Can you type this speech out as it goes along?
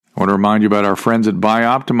want to remind you about our friends at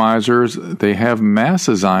Bioptimizers. They have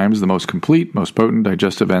Masszymes, the most complete, most potent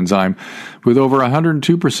digestive enzyme, with over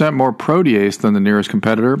 102% more protease than the nearest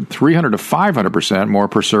competitor, 300 to 500% more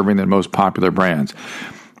per serving than most popular brands.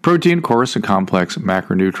 Protein, of course, a complex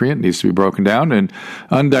macronutrient, needs to be broken down, and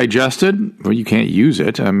undigested, well, you can't use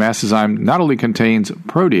it. Masszyme not only contains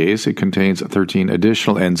protease, it contains 13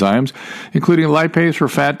 additional enzymes, including lipase for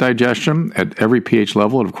fat digestion at every pH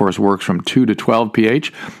level. It, of course, works from 2 to 12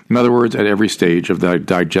 pH. In other words, at every stage of the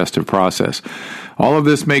digestive process. All of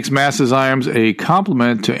this makes Masszymes a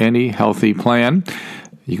complement to any healthy plan.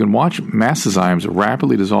 You can watch Masszymes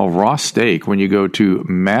rapidly dissolve raw steak when you go to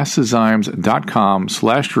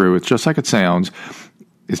masszymes.com/Drew. It's just like it sounds.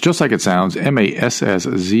 It's just like it sounds,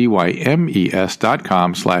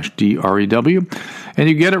 masszymes.com/DREW. And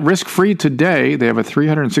you get it risk-free today. They have a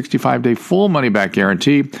 365-day full money-back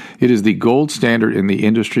guarantee. It is the gold standard in the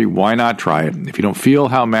industry. Why not try it? If you don't feel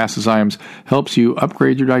how Masszymes helps you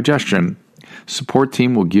upgrade your digestion, support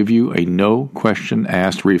team will give you a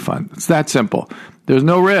no-question-asked refund. It's that simple. There's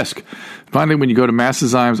no risk. Finally, when you go to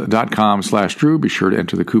masszymes.com/Drew, be sure to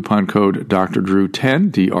enter the coupon code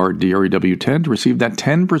DRDREW10, DRDREW10, to receive that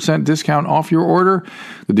 10% discount off your order.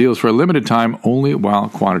 The deal is for a limited time, only while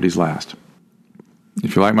quantities last.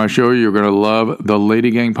 If you like my show, you're going to love the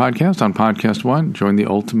Lady Gang podcast on Podcast One. Join the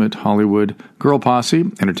ultimate Hollywood girl posse,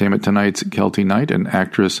 Entertainment Tonight's Kelty Knight and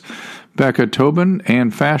actress Becca Tobin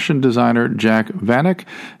and fashion designer Jack Vanek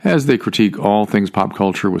as they critique all things pop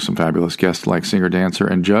culture with some fabulous guests like singer, dancer,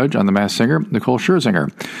 and judge on The Masked Singer, Nicole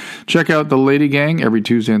Scherzinger. Check out The Lady Gang every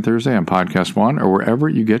Tuesday and Thursday on Podcast One or wherever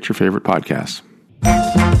you get your favorite podcasts.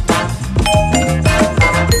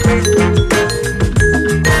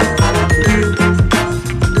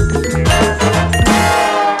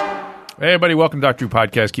 Hey, everybody, welcome to Dr. Drew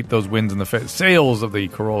Podcast. Keep those wins in the sales of the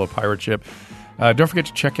Corolla Pirate Ship. Don't forget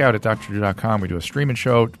to check out at drdrew.com. We do a streaming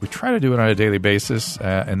show. We try to do it on a daily basis.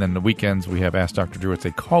 And then the weekends, we have Ask Dr. Drew. It's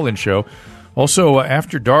a call-in show. Also,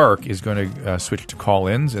 After Dark is going to switch to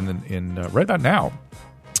call-ins right about now.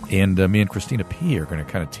 And me and Christina P. are going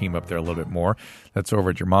to kind of team up there a little bit more. That's over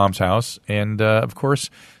at your mom's house. And, of course,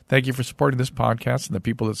 thank you for supporting this podcast and the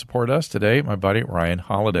people that support us today. My buddy, Ryan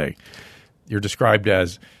Holiday. You're described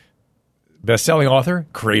as best-selling author,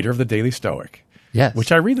 creator of the Daily Stoic. Yes.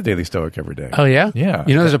 Which I read the Daily Stoic every day. Oh, yeah? Yeah.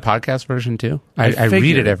 You know there's a podcast version, too? I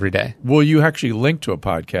read it every day. Well, you actually link to a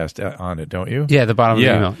podcast on it, don't you? Yeah, the bottom of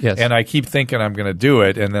the email, yes. And I keep thinking I'm going to do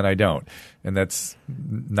it, and then I don't. And that's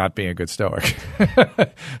not being a good Stoic.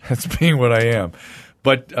 That's being what I am.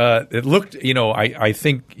 But it looked, I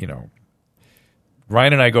think,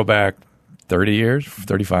 Ryan and I go back 30 years,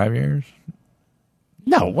 35 years.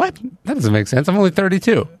 No, what? That doesn't make sense. I'm only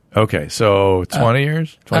 32. Okay, so 20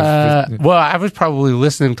 years? 20, well, I was probably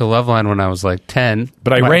listening to Loveline when I was like 10.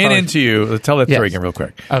 But I ran into you. Tell that story again real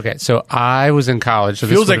quick. Okay, so I was in college. So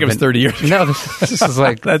feels like it was 30 years. No, this is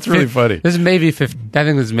like... That's really funny. This is maybe 15. I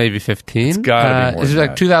think this is maybe 15. It's got to be more This is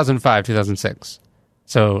like 2005, 2006.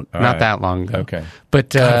 So not that long ago. Okay.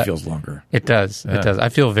 But it feels longer. It does. Yeah. It does. I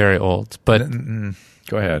feel very old. But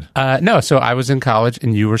go ahead. No, so I was in college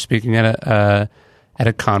and you were speaking at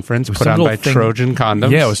a conference put on by Trojan Condoms.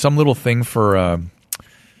 Yeah, it was some little thing for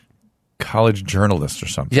college journalists or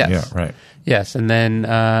something. Yes. Yeah, right. Yes, and then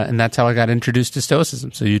and that's how I got introduced to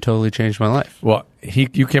Stoicism. So you totally changed my life. Well,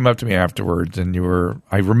 you came up to me afterwards, and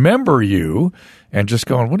I remember you, and just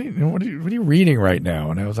going, what are you reading right now?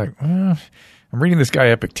 And I was like, I'm reading this guy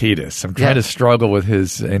Epictetus. I'm trying to struggle with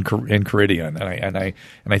his Enchiridion, and I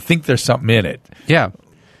think there's something in it. Yeah.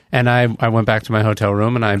 And I went back to my hotel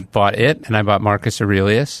room and I bought it and I bought Marcus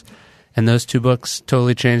Aurelius. And those two books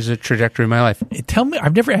totally changed the trajectory of my life. Tell me,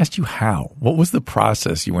 I've never asked you how. What was the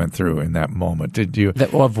process you went through in that moment? They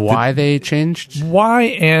changed? Why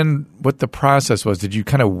and what the process was? Did you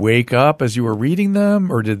kind of wake up as you were reading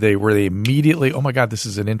them? Or were they immediately, oh my God, this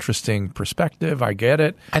is an interesting perspective, I get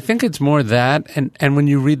it? I think it's more that. And when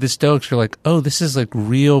you read the Stoics, you're like, oh, this is like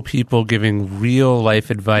real people giving real life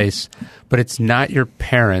advice, but it's not your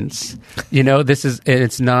parents. Let's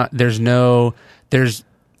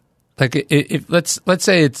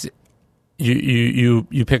say it's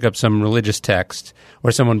you pick up some religious text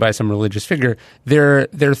or someone by some religious figure, their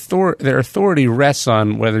authority rests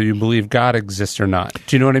on whether you believe God exists or not.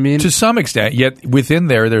 Do you know what I mean? To some extent, yet within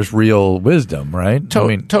there's real wisdom, right?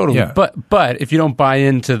 Totally. Yeah. But if you don't buy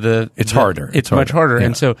into it's harder. It's much harder. Yeah.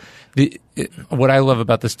 And so what I love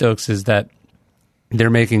about the Stoics is that they're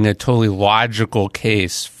making a totally logical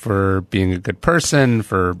case for being a good person,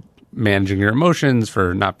 for managing your emotions,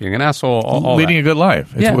 for not being an asshole, all leading that. a good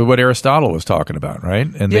life. It's Yeah. what Aristotle was talking about, right?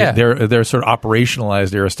 And they're sort of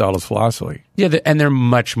operationalized Aristotle's philosophy. Yeah, and they're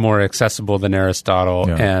much more accessible than Aristotle,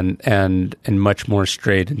 Yeah. and much more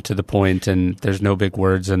straight and to the point, and there's no big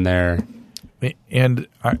words in there. And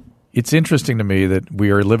it's interesting to me that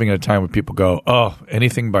we are living in a time when people go, "Oh,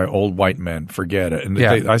 anything by old white men, forget it." And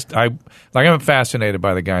Yeah. I'm fascinated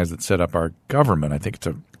by the guys that set up our government. I think it's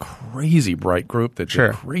a crazy bright group that's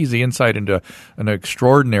Sure. crazy insight into an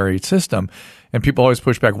extraordinary system. And people always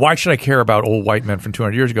push back, "Why should I care about old white men from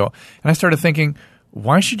 200 years ago?" And I started thinking,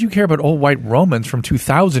 why should you care about old white Romans from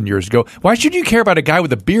 2,000 years ago? Why should you care about a guy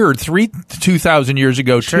with a beard 2,000 years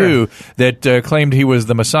ago, too, that claimed he was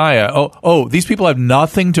the Messiah? Oh, these people have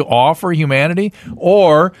nothing to offer humanity?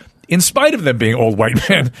 Or, in spite of them being old white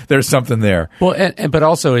men, there's something there. Well, but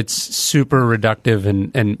also it's super reductive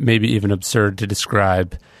and maybe even absurd to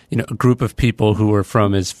describe a group of people who were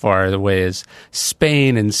from as far away as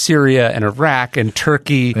Spain and Syria and Iraq and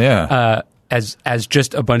Turkey. Yeah. As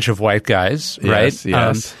just a bunch of white guys, right?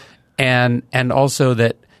 Yes. And also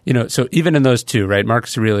that, so even in those two, right,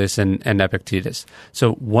 Marcus Aurelius and Epictetus.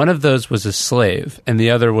 So one of those was a slave and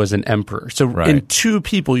the other was an emperor. So in two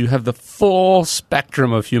people, you have the full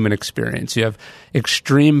spectrum of human experience. You have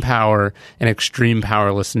extreme power and extreme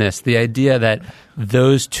powerlessness. The idea that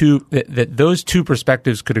those two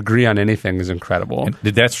perspectives could agree on anything is incredible. And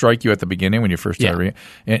did that strike you at the beginning when you first started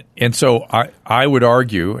reading? And so I would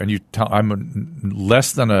argue, and I'm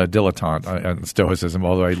less than a dilettante on Stoicism,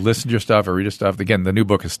 although I listen to your stuff, I read your stuff. Again, the new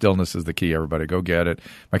book is Stillness is the Key. Everybody go get it.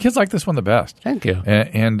 My kids like this one the best. Thank you.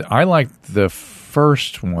 And I liked the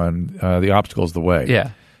first one, The Obstacle is the Way. Yeah.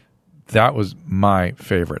 That was my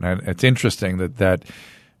favorite. And it's interesting that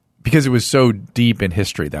because it was so deep in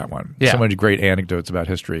history, that one. Yeah. So many great anecdotes about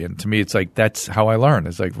history. And to me, it's like that's how I learn.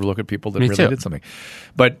 It's like look at people that Me really too. did something.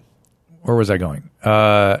 But where was I going?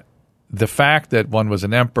 The fact that one was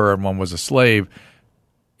an emperor and one was a slave,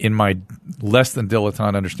 in my less than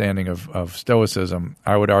dilettante understanding of Stoicism,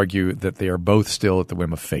 I would argue that they are both still at the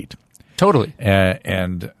whim of fate. Totally.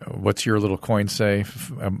 And what's your little coin say?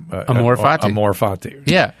 Amor fati. Amor fati.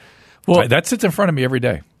 Yeah. Well, That sits in front of me every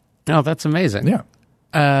day. no, that's amazing. Yeah.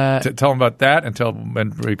 Tell them about that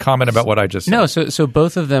and comment about what I just said. No, so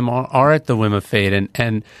both of them are at the whim of fate,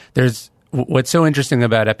 and there's what's so interesting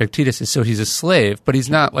about Epictetus is so he's a slave, but he's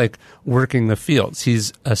not like working the fields.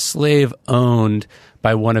 He's a slave owned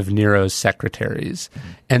by one of Nero's secretaries,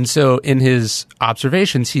 and so in his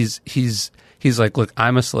observations, he's like, look,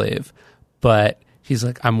 I'm a slave, but he's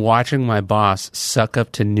like, I'm watching my boss suck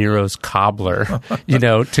up to Nero's cobbler,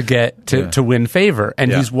 to get to win favor.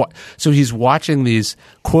 And he's watching these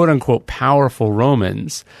quote unquote powerful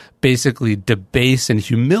Romans basically debase and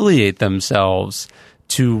humiliate themselves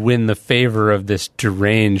to win the favor of this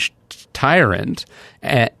deranged tyrant.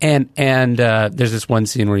 And there's this one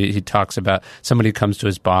scene where he talks about somebody comes to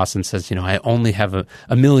his boss and says, I only have $1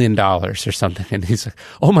 million or something. And he's like,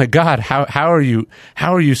 oh my God, how are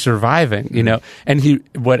you surviving? And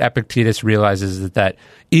what Epictetus realizes is that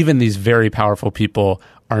even these very powerful people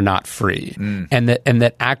are not free. And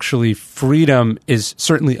that actually freedom is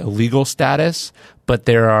certainly a legal status, but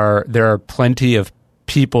there are plenty of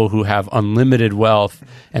people who have unlimited wealth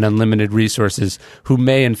and unlimited resources who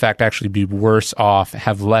may in fact actually be worse off,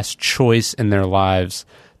 have less choice in their lives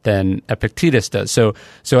than Epictetus does. So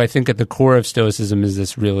I think at the core of Stoicism is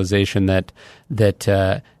this realization that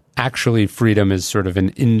actually freedom is sort of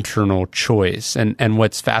an internal choice. And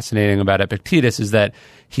what's fascinating about Epictetus is that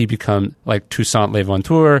he becomes like Toussaint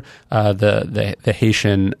Louverture, the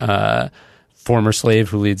Haitian former slave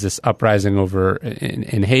who leads this uprising over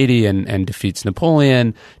in Haiti and defeats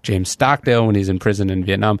Napoleon, James Stockdale when he's in prison in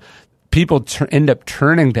Vietnam. People end up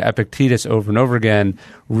turning to Epictetus over and over again,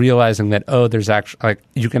 realizing that, there's actually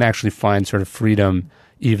you can actually find sort of freedom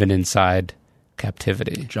even inside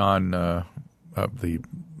captivity. The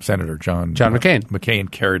Senator John McCain. McCain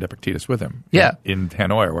carried Epictetus with him. Yeah. in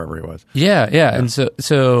Hanoi or wherever he was. Yeah. And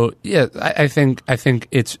so I think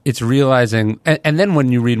it's realizing, and then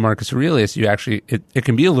when you read Marcus Aurelius, you actually it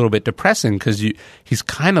can be a little bit depressing because he's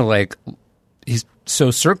kind of like he's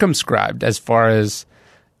so circumscribed as far as.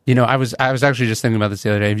 I was actually just thinking about this the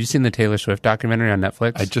other day. Have you seen the Taylor Swift documentary on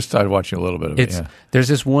Netflix? I just started watching a little bit of it. Yeah. There's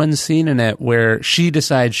this one scene in it where she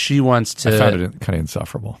decides she wants to. I found it kind of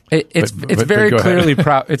insufferable. It's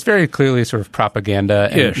very clearly sort of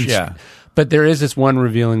propaganda. Yeah. But there is this one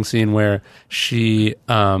revealing scene where she's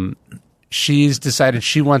decided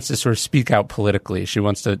she wants to sort of speak out politically. She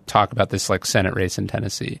wants to talk about this like Senate race in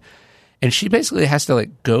Tennessee. And she basically has to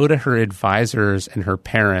like go to her advisors and her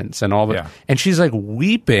parents and all that. Yeah. And she's like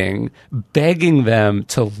weeping, begging them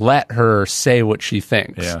to let her say what she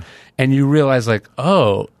thinks. Yeah. And you realize like,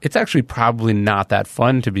 oh, it's actually probably not that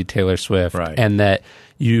fun to be Taylor Swift. Right. And that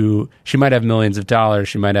she might have millions of dollars.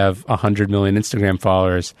 She might have 100 million Instagram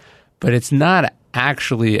followers, but it's not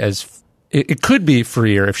actually it could be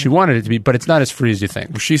freer if she wanted it to be, but it's not as free as you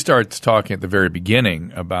think. She starts talking at the very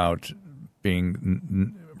beginning about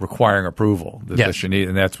requiring approval that she needs,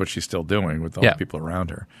 and that's what she's still doing with all the people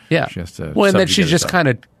around her. Yeah. She has to and then she's just kind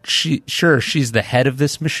of she's the head of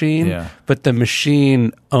this machine, but the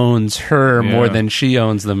machine owns her more than she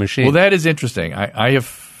owns the machine. Well, that is interesting. I have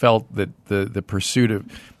felt that the pursuit of,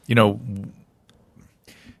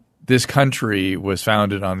 this country was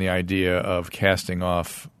founded on the idea of casting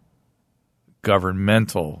off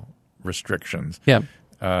governmental restrictions. Yeah.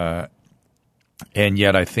 And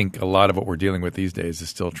yet I think a lot of what we're dealing with these days is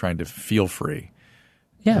still trying to feel free.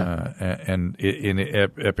 Yeah. And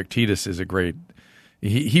Epictetus is a great –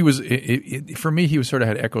 he was for me, he was sort of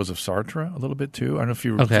had echoes of Sartre a little bit too. I don't know if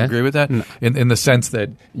you agree with that, in the sense that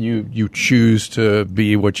you choose to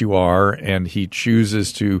be what you are, and he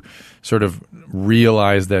chooses to sort of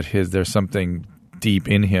realize that there's something deep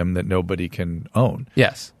in him that nobody can own.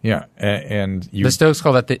 Yes. Yeah. And the Stoics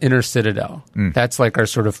call that the inner citadel. That's like our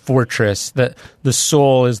sort of fortress. That the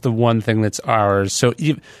soul is the one thing that's ours. So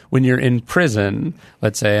when you're in prison,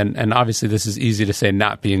 let's say, and obviously this is easy to say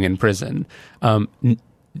not being in prison, all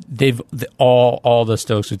the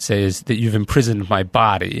Stoics would say is that you've imprisoned my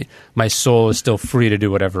body. My soul is still free to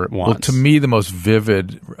do whatever it wants. Well, to me, the most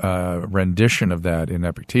vivid rendition of that in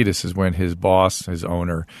Epictetus is when his boss, his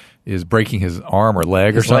owner, is breaking his arm or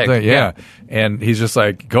leg or something. Leg, yeah. And he's just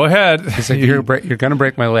like, go ahead. He's like, you're going to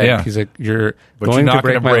break my leg. Yeah. He's like, but you're not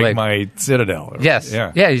going to break my citadel. Yes.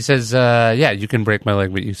 Yeah. Yeah. He says, you can break my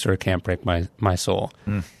leg, but you sort of can't break my soul.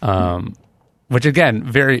 Which again,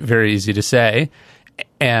 very, very easy to say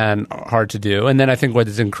and hard to do. And then I think what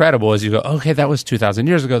is incredible is you go, okay, that was 2,000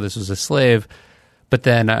 years ago. This was a slave. But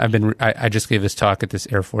then I just gave this talk at this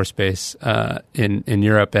Air Force base in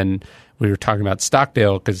Europe, and we were talking about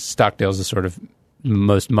Stockdale, because Stockdale is the sort of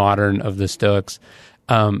most modern of the Stoics.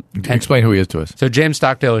 Explain who he is to us. So James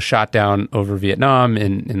Stockdale was shot down over Vietnam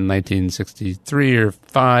in 1963 or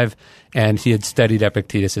 5, and he had studied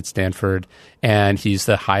Epictetus at Stanford, and he's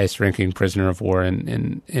the highest-ranking prisoner of war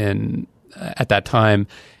in at that time.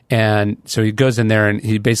 And so he goes in there, and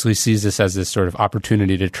he basically sees this as this sort of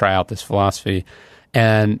opportunity to try out this philosophy.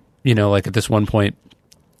 And like at this one point,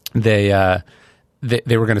 they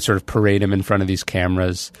were going to sort of parade him in front of these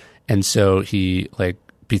cameras, and so he like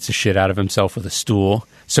beats the shit out of himself with a stool,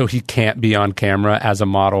 so he can't be on camera as a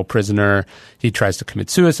model prisoner. He tries to commit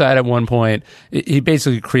suicide at one point. He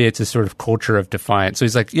basically creates a sort of culture of defiance. So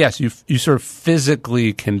he's like, yes, you sort of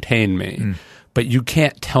physically contain me, but you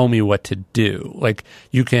can't tell me what to do. Like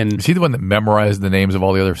you can. Is he the one that memorized the names of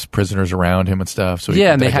all the other prisoners around him and stuff? So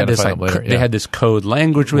and they had this they had this code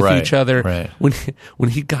language with each other. Right. When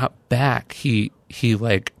he got back, he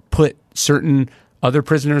like put certain other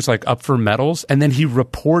prisoners like up for medals, and then he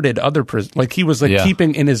reported other prisoners. Like he was like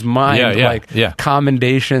keeping in his mind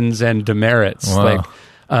commendations and demerits. Wow. Like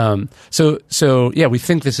we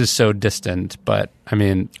think this is so distant, but I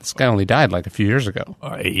mean, this guy only died like a few years ago.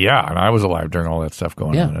 And I was alive during all that stuff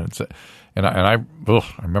going on. And I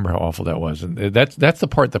remember how awful that was. And that's the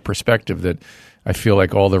part, the perspective that I feel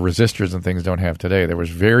like all the resistors and things don't have today. There was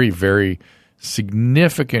very, very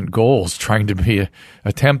significant goals trying to be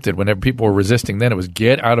attempted whenever people were resisting. Then it was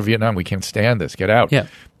get out of Vietnam. We can't stand this. Get out. Yeah.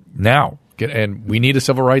 Now. And we need a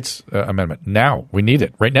civil rights amendment. Now. We need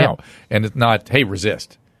it right now. Yeah. And it's not, hey,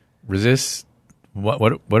 resist. Resist. What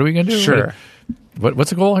are we going to do? Sure.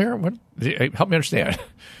 What's the goal here? Help me understand.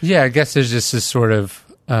 Yeah, I guess there's just this sort of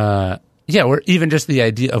or even just the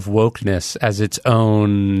idea of wokeness as its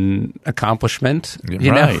own accomplishment.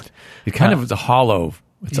 You know? It kind of is a hollow.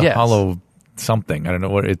 It's a hollow something. I don't know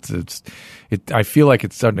what it's. I feel like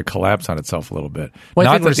it's starting to collapse on itself a little bit. Well,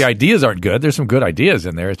 not that the ideas aren't good. There's some good ideas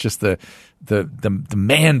in there. It's just the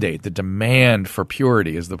mandate, the demand for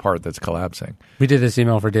purity is the part that's collapsing. We did this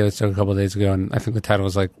email for Daily Stoic a couple of days ago, and I think the title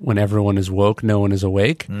was like, "When everyone is woke, no one is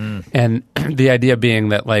awake." And the idea being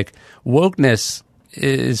that like wokeness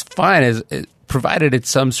is fine provided it's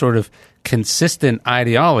some sort of consistent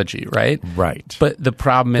ideology, right? Right. But the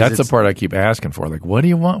problem is that's the part I keep asking for. Like, what do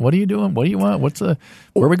you want? What are you doing? What do you want? Where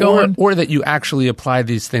are we going? Or that you actually apply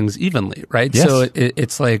these things evenly, right? Yes. So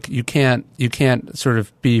it's like you can't sort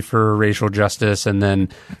of be for racial justice and then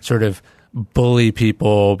sort of bully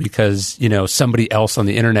people because somebody else on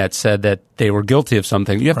the internet said that they were guilty of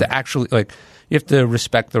something. You have to actually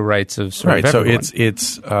respect the rights of sort Right. of So everyone.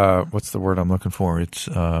 it's what's the word I'm looking for? It's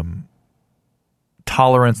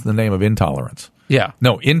tolerance in the name of intolerance. Yeah.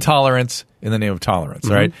 No, intolerance in the name of tolerance.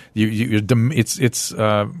 Right. It's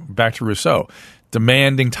back to Rousseau,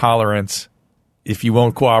 demanding tolerance. If you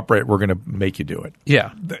won't cooperate, we're going to make you do it.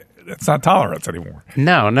 Yeah. That's not tolerance anymore.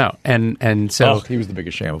 No. And so he was the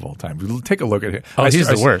biggest sham of all time. Take a look at him. Oh, he's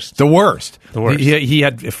the worst. The worst. The worst. He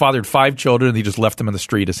had fathered 5 children, and he just left them in the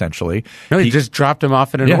street, essentially. no, he just dropped him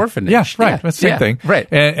off at an orphanage. Yeah, right. That's the same thing. Right.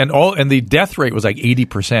 And the death rate was like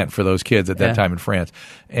 80% for those kids at that time in France.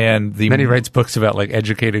 And Then he writes books about like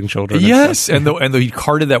educating children. Yes, and he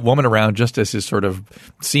carted that woman around just as his sort of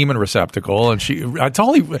semen receptacle, and that's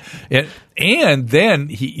all he. And then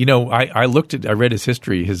he, I read his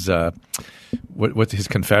history, his what's his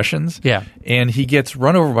confessions. Yeah, and he gets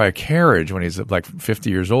run over by a carriage when he's like 50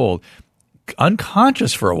 years old,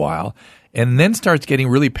 unconscious for a while, and then starts getting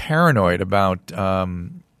really paranoid about the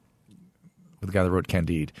guy that wrote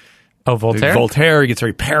Candide. Oh, Voltaire? Voltaire. He gets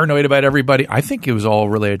very paranoid about everybody. I think it was all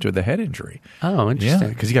related to the head injury. Oh, interesting. Yeah,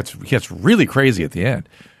 because he gets really crazy at the end.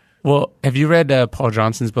 Well, have you read Paul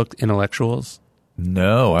Johnson's book, Intellectuals?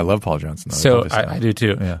 No, I love Paul Johnson. So I do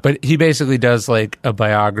too. Yeah. But he basically does like a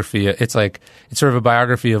biography. It's sort of a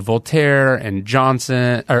biography of Voltaire and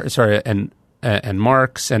Johnson, and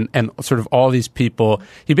Marx and sort of all these people.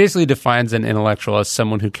 He basically defines an intellectual as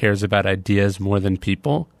someone who cares about ideas more than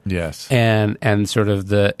people. Yes. And sort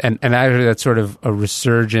of and actually that's sort of a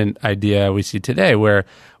resurgent idea we see today where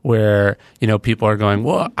people are going,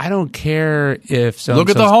 well, I don't care if so.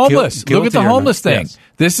 Look at the homeless. Look at the homeless thing.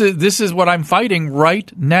 Yes. This is what I'm fighting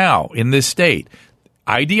right now in this state.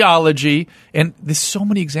 Ideology, and there's so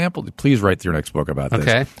many examples. Please write your next book about this.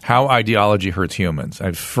 Okay. How ideology hurts humans.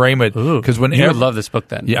 I frame it because you would love this book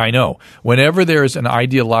then. Yeah, I know. Whenever there's a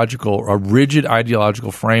rigid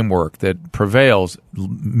ideological framework that prevails,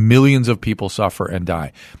 millions of people suffer and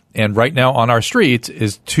die. And right now on our streets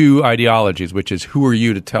is 2 ideologies, which is who are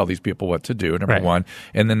you to tell these people what to do, number 1.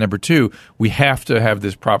 And then number 2, we have to have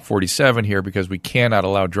this Prop 47 here because we cannot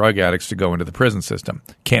allow drug addicts to go into the prison system.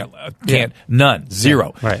 Can't, none,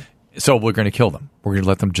 0. Yeah, right. So we're going to kill them. We're going to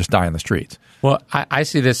let them just die in the streets. Well, I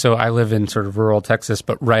see this. So I live in sort of rural Texas,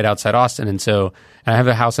 but right outside Austin. And I have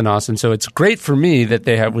a house in Austin. So it's great for me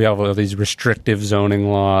that we have all these restrictive zoning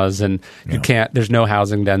laws and there's no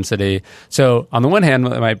housing density. So on the one hand,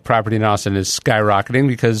 my property in Austin is skyrocketing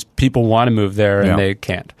because people want to move there and they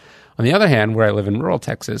can't. On the other hand, where I live in rural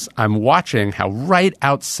Texas, I'm watching how right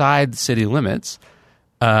outside city limits,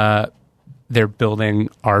 they're building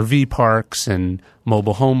RV parks and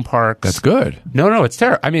mobile home parks. That's good. No, it's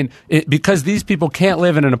terrible. I mean, because these people can't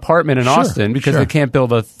live in an apartment in Austin because they can't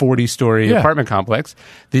build a 40-story apartment complex.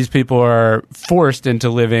 These people are forced into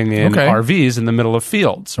living in RVs in the middle of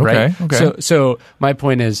fields, right? Okay. So my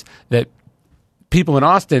point is that people in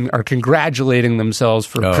Austin are congratulating themselves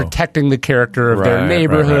for protecting the character of their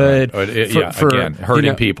neighborhood. For again,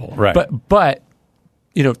 hurting people. Right. But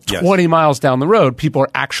 20 miles down the road, people are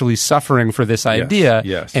actually suffering for this idea,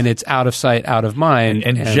 and it's out of sight, out of mind.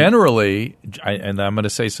 And generally, and I'm going to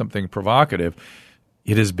say something provocative,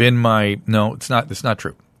 it has been it's not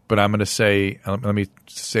true, but I'm going to say, let me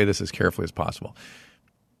say this as carefully as possible.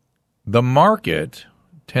 The market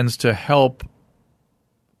tends to help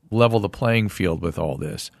level the playing field with all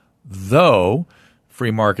this, though free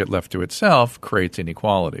market left to itself creates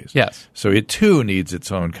inequalities. Yes. So it too needs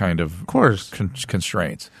its own kind of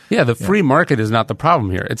constraints. Yeah, the free market is not the problem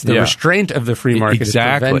here. It's the restraint of the free market is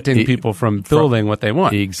preventing people from building what they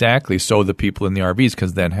want. Exactly. So the people in the RVs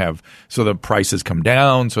can then so the prices come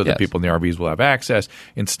down so the people in the RVs will have access.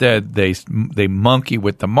 Instead, they monkey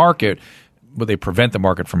with the market, but they prevent the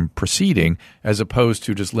market from proceeding as opposed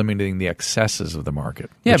to just limiting the excesses of the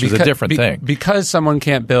market, which is a different thing. Because someone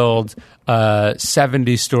can't build a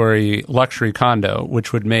 70-story luxury condo,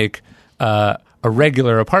 which would make a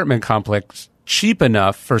regular apartment complex cheap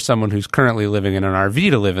enough for someone who's currently living in an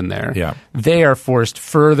RV to live in there, they are forced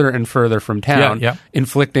further and further from town,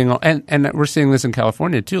 inflicting – and we're seeing this in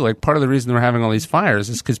California too. Like part of the reason we're having all these fires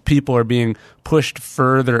is because people are being pushed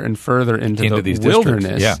further and further into the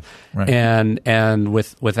wilderness and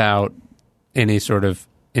without any sort of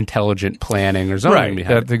intelligent planning or zoning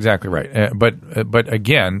behind That's exactly right. But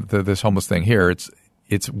again, this homeless thing here,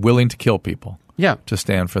 it's willing to kill people. To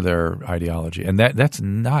stand for their ideology. And that's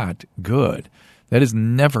not good. That is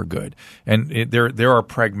never good. And there are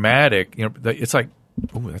pragmatic, it's like,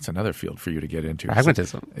 that's another field for you to get into.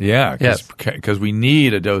 Pragmatism. Yeah, because we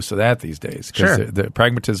need a dose of that these days. Because the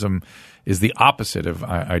pragmatism is the opposite of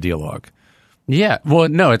ideologue. Yeah. Well,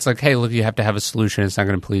 no, it's like, hey, look, you have to have a solution. It's not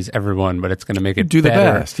going to please everyone, but it's going to make it Do the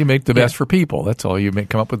better. best. You make the best for people. That's all. You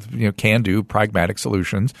come up with can-do, pragmatic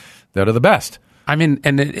solutions that are the best. I mean,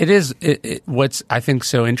 and it is what's I think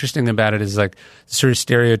so interesting about it is like the sort of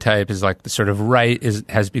stereotype is like the sort of right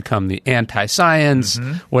has become the anti-science,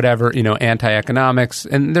 whatever, anti-economics,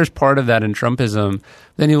 and there's part of that in Trumpism.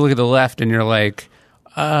 Then you look at the left and you're like,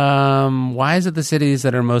 why is it the cities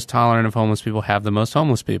that are most tolerant of homeless people have the most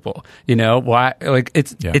homeless people? Why? Like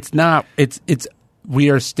we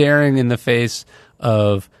are staring in the face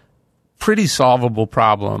of pretty solvable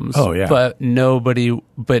problems. Oh yeah, but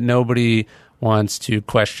nobody wants to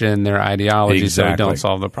question their ideology, so we don't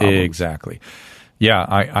solve the problem. Exactly. Yeah,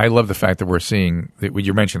 I love the fact that we're seeing that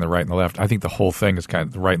you're mentioning the right and the left. I think the whole thing is kind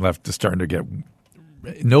of the right and left is starting to get.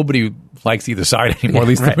 Nobody likes either side anymore, at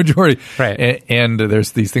least the majority. Right. And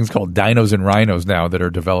there's these things called dinos and rhinos now that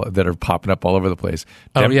are popping up all over the place.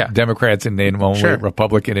 Democrats in name only,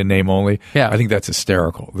 Republican in name only. Yeah. I think that's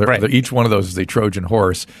hysterical. Each one of those is a Trojan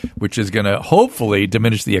horse, which is going to hopefully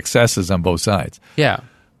diminish the excesses on both sides. Yeah.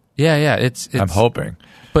 It's I'm hoping.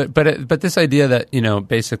 But this idea that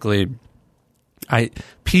basically.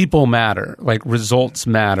 People matter, like results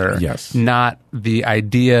matter, yes. Not the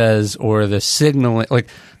ideas or the signaling. Like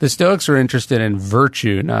the Stoics are interested in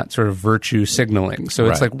virtue, not sort of virtue signaling. So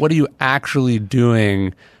it's like, what are you actually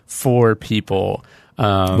doing for people?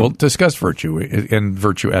 We'll discuss virtue and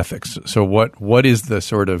virtue ethics. So what is the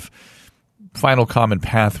sort of final common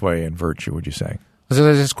pathway in virtue, would you say? So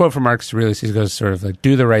there's this quote from Marcus Aurelius. He goes sort of like,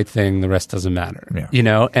 do the right thing, the rest doesn't matter.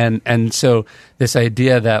 Yeah. And so this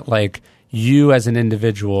idea that like, you as an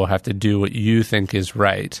individual have to do what you think is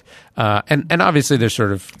right. And obviously there's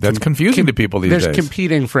sort of... That's confusing to people these days. There's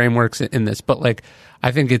competing frameworks in this. But like,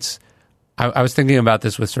 I think it's... I was thinking about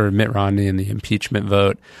this with sort of Mitt Romney and the impeachment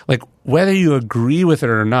vote. Like, whether you agree with it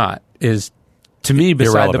or not is, to me,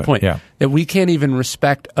 beside the point. Yeah. That we can't even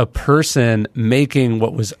respect a person making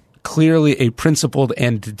what was clearly a principled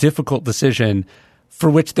and difficult decision for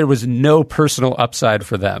which there was no personal upside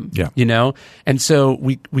for them. Yeah. And so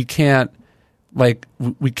we can't... Like,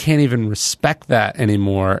 we can't even respect that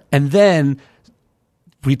anymore. And then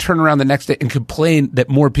we turn around the next day and complain that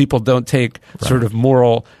more people don't take sort of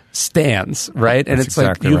moral stands, right? And That's it's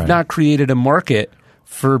exactly like, you've not created a market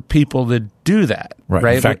for people to do that,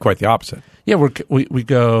 right? In fact, quite the opposite. Yeah, we're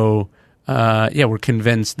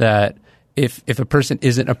convinced that if a person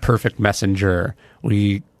isn't a perfect messenger,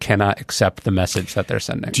 we cannot accept the message that they're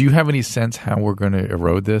sending. Do you have any sense how we're going to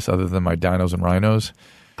erode this other than my dinos and rhinos?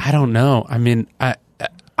 I don't know. I mean,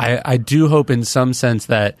 I do hope in some sense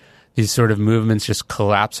that these sort of movements just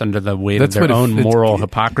collapse under the weight of their own moral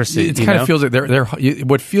hypocrisy. It kind of feels like they're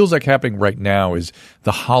what feels like happening right now is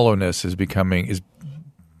the hollowness is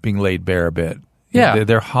being laid bare a bit. Yeah.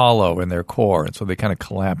 They're hollow in their core, and so they kind of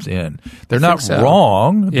collapse in. They're not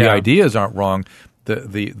wrong. Yeah. The ideas aren't wrong.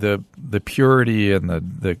 The purity and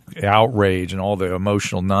the outrage and all the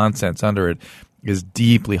emotional nonsense under it is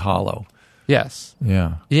deeply hollow. Yes.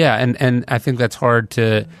 Yeah. Yeah, and I think that's hard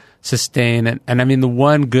to sustain. And I mean, the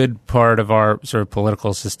one good part of our sort of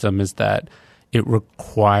political system is that it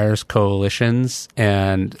requires coalitions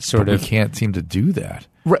and but we can't seem to do that.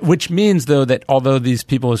 Which means, though, that although these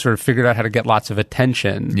people have sort of figured out how to get lots of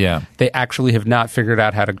attention, they actually have not figured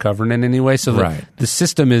out how to govern in any way. So the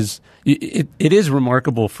system is it is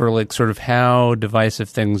remarkable for like sort of how divided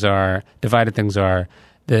things are.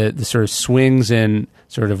 The sort of swings in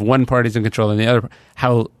sort of one party's in control and the other,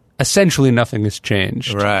 how essentially nothing has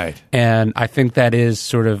changed. Right. And I think that is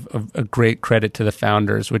sort of a great credit to the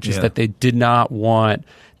founders, which is that they did not want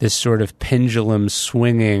this sort of pendulum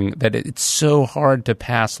swinging that it's so hard to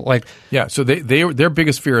pass. So their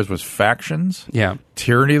biggest fears was factions,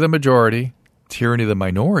 tyranny of the majority, tyranny of the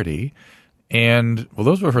minority, and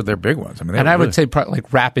those were their big ones. I mean, I would say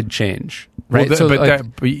like rapid change, right?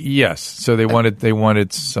 Yes. So they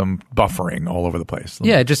wanted some buffering all over the place.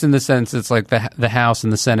 Yeah, just in the sense it's like the House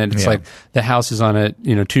and the Senate. It's like the House is on a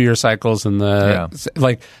 2-year cycles, and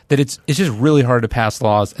like that. It's just really hard to pass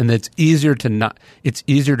laws, and it's easier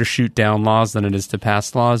to shoot down laws than it is to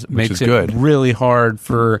pass laws. Makes it really hard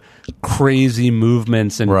for crazy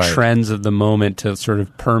movements and trends of the moment to sort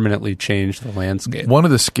of permanently change the landscape. One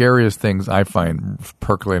of the scariest things I find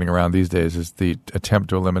percolating around these days is the attempt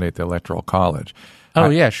to eliminate the Electoral College.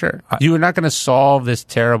 Oh, sure. You are not going to solve this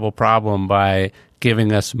terrible problem by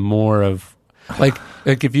giving us more of... Like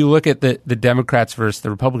if you look at the Democrats versus the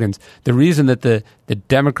Republicans, the reason that the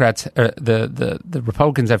Democrats, the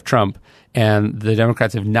Republicans have Trump and the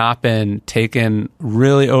Democrats have not been taken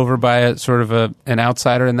really over by a sort of an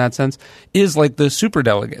outsider in that sense is like the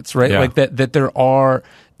superdelegates, right? Yeah. Like that there are.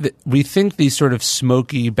 We think these sort of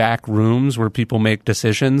smoky back rooms where people make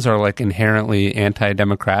decisions are like inherently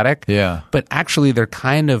anti-democratic. Yeah. But actually they're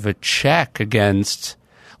kind of a check against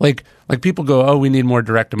like people go, oh, we need more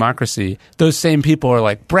direct democracy. Those same people are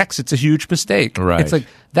like, Brexit's a huge mistake. Right. It's like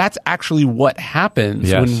that's actually what happens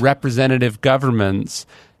Yes. when representative governments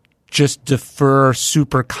just defer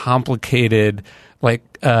super complicated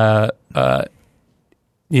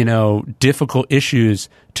difficult issues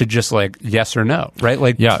to just like yes or no, right?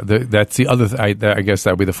 Like, Yeah, that's the other. I guess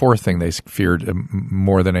that would be the fourth thing they feared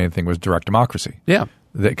more than anything was direct democracy. yeah,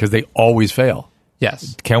 Because they always fail.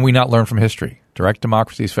 yes. Can we not learn from history? Direct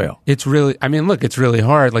democracies fail. It's really, I mean, look, it's really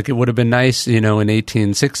hard. Like, it would have been nice, in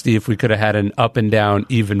 1860 if we could have had an up and down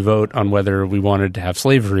even vote on whether we wanted to have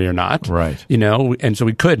slavery or not. Right. And so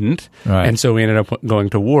we couldn't. Right. And so we ended up going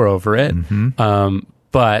to war over it. Mm-hmm.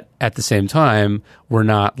 But at the same time, we're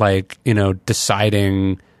not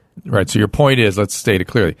deciding. Right. So your point is, let's state it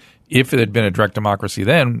clearly. If it had been a direct democracy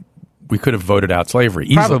then, we could have voted out slavery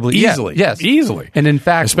easily. Probably, yeah, easily. yes. Easily. And in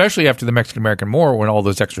fact, especially after the Mexican-American War when all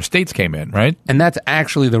those extra states came in, right? and that's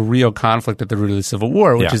actually the real conflict at the root of the Civil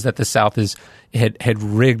War, which Yeah. is that the South had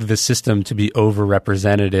rigged the system to be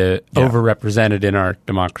overrepresented in our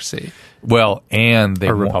democracy. Well, and they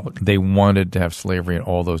Or Republican. they wanted to have slavery in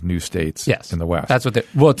all those new states Yes, in the West. That's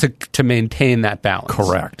what to maintain that balance.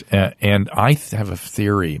 Correct. And I have a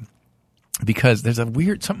theory because there's a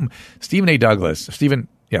weird something. Stephen Douglas,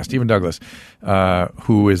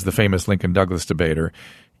 who is the famous Lincoln-Douglas debater.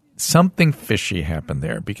 Something fishy happened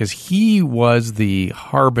there because he was the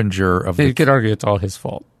harbinger of You the. could argue it's all his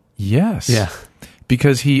fault. Yes. Yeah.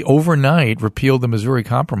 Because he overnight repealed the Missouri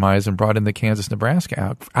Compromise and brought in the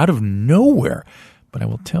Kansas-Nebraska out of nowhere. But I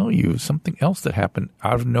will tell you something else that happened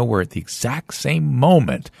out of nowhere at the exact same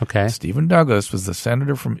moment. Okay. Stephen Douglas was the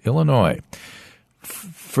senator from Illinois.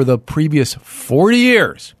 For the previous 40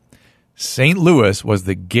 years, St. Louis was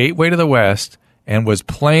the gateway to the West and was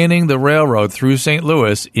planning the railroad through St.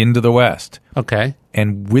 Louis into the West. Okay.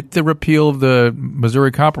 And with the repeal of the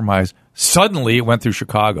Missouri Compromise, suddenly it went through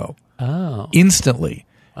Chicago. Oh. Instantly.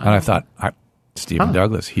 And I thought, Stephen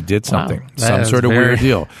Douglas, he did something. That Some is sort of very- weird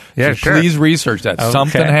deal. Yeah, So sure. please research that. Okay.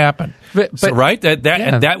 Something happened. But- So, right? And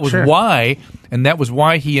that was sure. why, and that was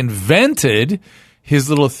why he invented his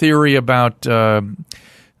little theory about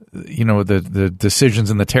the decisions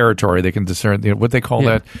in the territory. They can discern what they call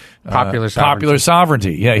that Popular Popular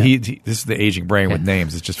sovereignty. Yeah, Yeah. He this is the aging brain with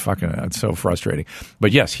names. It's just fucking it's so frustrating.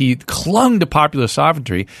 But yes, he clung to popular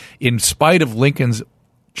sovereignty in spite of Lincoln's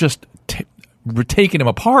just taking him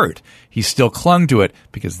apart. He still clung to it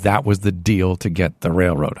because that was the deal to get the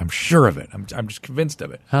railroad. I'm sure of it. I'm just convinced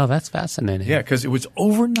of it. Oh, that's fascinating. Yeah, because it was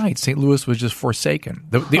overnight. St. Louis was just forsaken.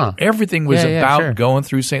 Everything was Yeah, about sure. going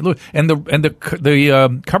through St. Louis, and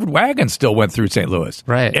the covered wagons still went through St. Louis.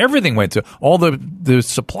 Right. Everything went to all the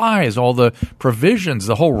supplies, all the provisions,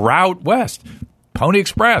 the whole route west, Pony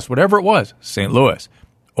Express, whatever it was, St. Louis,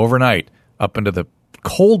 overnight up into the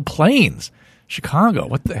cold plains, Chicago.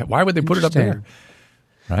 Why would they put it up there?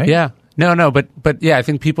 Right. Yeah. No, but yeah, I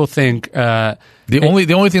think people think The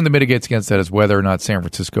only thing that mitigates against that is whether or not San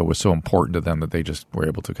Francisco was so important to them that they just were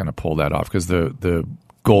able to kind of pull that off because the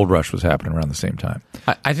gold rush was happening around the same time.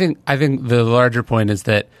 I think the larger point is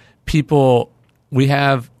that we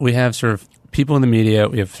have sort of people in the media,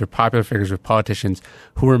 we have sort of popular figures with politicians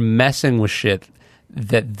who are messing with shit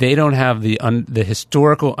that they don't have the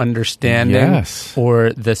historical understanding Yes.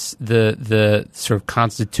 or the sort of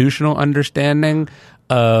constitutional understanding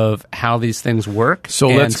of how these things work. So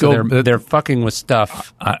And let's go- They're fucking with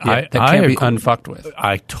stuff that I can't be agree. unfucked with.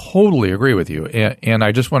 I totally agree with you. And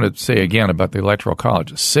I just want to say again about the Electoral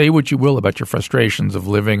College. Say what you will about your frustrations of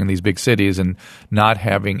living in these big cities and not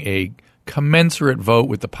having a commensurate vote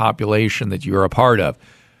with the population that you're a part of.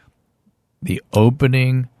 The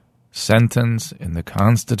opening sentence in the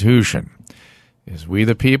Constitution is, "We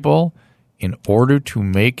the people, in order to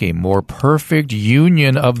make a more perfect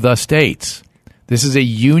union of the states." This is a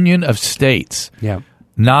union of states. Yeah.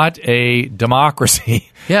 Not a democracy,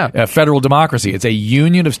 Yeah. a federal democracy. It's a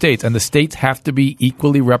union of states, and the states have to be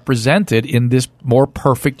equally represented in this more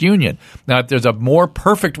perfect union. Now, if there's a more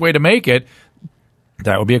perfect way to make it,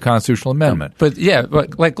 that would be a constitutional amendment. But yeah,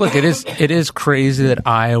 but look, it is crazy that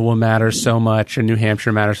Iowa matters so much and New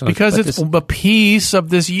Hampshire matters so much Because but it's a piece of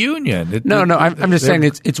this union. I'm just saying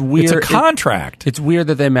it's weird. It's a contract. It's weird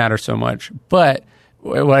that they matter so much, but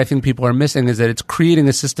what I think people are missing is that it's creating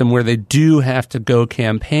a system where they do have to go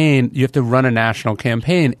campaign. You have to run a national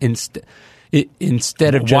campaign instead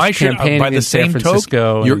of just campaigning by the in same San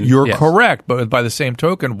Francisco. token, you're yes. correct, but by the same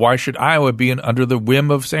token, why should Iowa be under the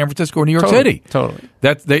whim of San Francisco or New York City? Totally.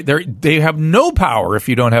 That they have no power if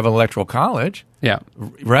you don't have an electoral college. Yeah.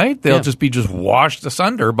 Right? They'll just be washed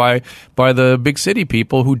asunder by the big city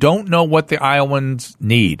people who don't know what the Iowans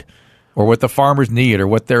need or what the farmers need or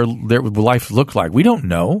what their life looks like. We don't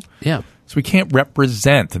know. Yeah. So we can't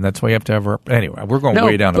represent, and that's why you have to have anyway. We're going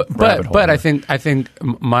way down a rabbit hole. But I think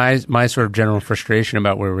my sort of general frustration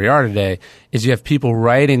about where we are today is you have people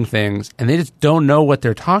writing things and they just don't know what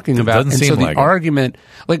they're talking about. Doesn't and seem so the like it. argument,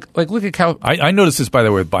 like look at Cal. I noticed this, by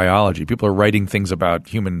the way, with biology. People are writing things about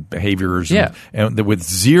human behaviors and with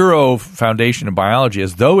zero foundation in biology,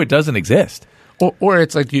 as though it doesn't exist. Or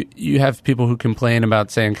it's like you have people who complain about,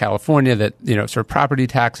 say, in California that sort of property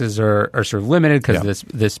taxes are sort of limited because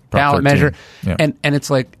of this ballot measure, and it's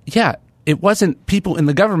like it wasn't people in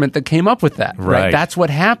the government that came up with that, right? That's what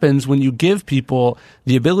happens when you give people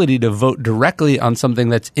the ability to vote directly on something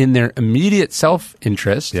that's in their immediate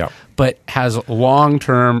self-interest, but has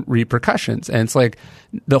long-term repercussions. And it's like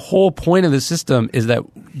the whole point of the system is that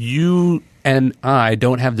you and I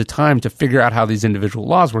don't have the time to figure out how these individual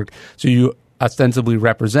laws work, so you ostensibly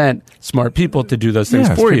represent smart people to do those things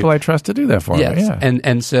for you. People I trust to do that for me. Yeah.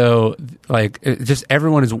 And so just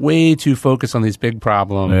everyone is way too focused on these big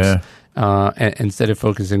problems instead of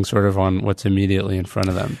focusing sort of on what's immediately in front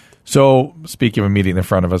of them. So speaking of immediately in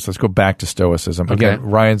front of us, let's go back to Stoicism. Okay. Again,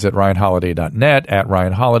 Ryan's at RyanHoliday.net, at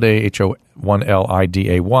Ryan Holiday,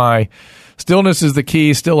 HONLIDAY. Stillness is the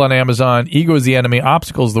key, still on Amazon. Ego is the enemy,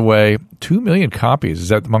 obstacle is the way. 2 million copies. Is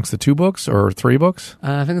that amongst the 2 books or 3 books?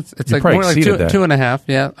 I think it's like more like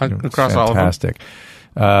 2.5, across all of them. Fantastic.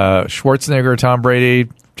 Schwarzenegger, Tom Brady,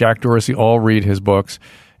 Jack Dorsey, all read his books.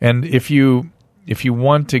 And if you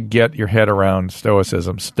want to get your head around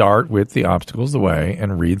Stoicism, start with The Obstacle is the Way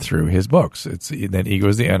and read through his books. Then Ego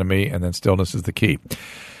is the enemy, and then Stillness is the key.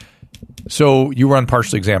 So you run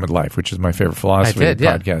Partially Examined Life, which is my favorite philosophy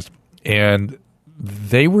podcast. And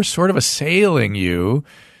they were sort of assailing you.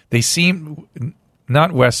 They seemed,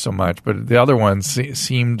 not West so much, but the other ones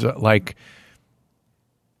seemed like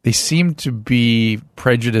they seemed to be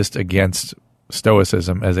prejudiced against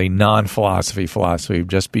Stoicism as a non-philosophy philosophy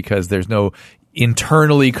just because there's no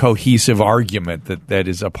internally cohesive argument that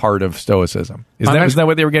is a part of Stoicism. Isn't that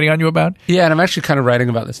what they were getting on you about? Yeah, and I'm actually kind of writing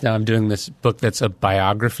about this now. I'm doing this book that's a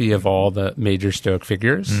biography of all the major Stoic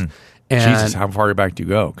figures. And Jesus, how far back do you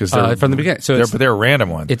go? Because from the beginning, so they're random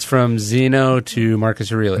ones. It's from Zeno to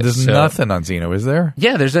Marcus Aurelius. There's nothing on Zeno, is there?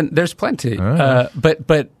 Yeah, there's plenty.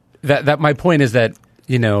 But that my point is that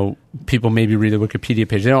people maybe read the Wikipedia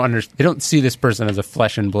page. They don't see this person as a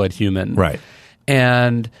flesh and blood human, right?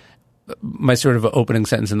 And my sort of opening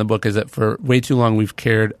sentence in the book is that for way too long we've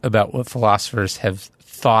cared about what philosophers have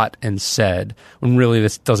thought and said, when really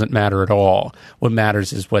this doesn't matter at all. What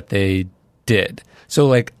matters is what they did.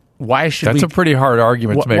 So why should That's a pretty hard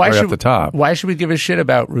argument to make right off the top. Why should we give a shit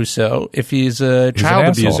about Rousseau if he's a child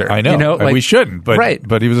abuser? I know. We shouldn't, but right.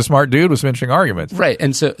 But he was a smart dude with some interesting arguments. Right.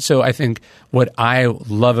 And so I think what I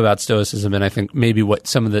love about Stoicism, and I think maybe what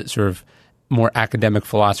some of the sort of more academic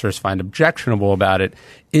philosophers find objectionable about it,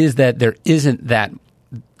 is that there isn't that.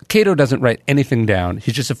 Cato doesn't write anything down.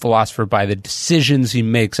 He's just a philosopher by the decisions he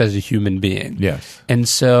makes as a human being. Yes. And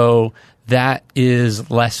so that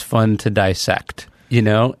is less fun to dissect. And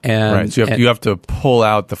right. So you have to pull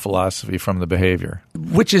out the philosophy from the behavior,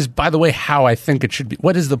 which is, by the way, how I think it should be.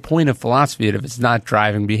 What is the point of philosophy if it's not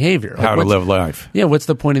driving behavior? How to live life? Yeah. What's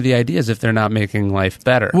the point of the ideas if they're not making life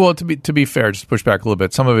better? Well, to be fair, just to push back a little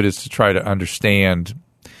bit. Some of it is to try to understand.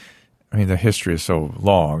 I mean, the history is so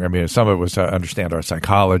long. I mean, some of it was to understand our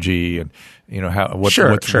psychology and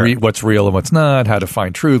what's real and what's not, how to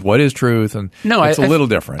find truth, what is truth, and it's a little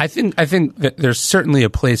different. I think that there's certainly a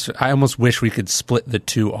place. I almost wish we could split the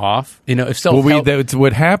two off. If that's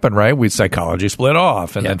what happened, right? Psychology split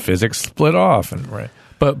off, and then physics split off, and right.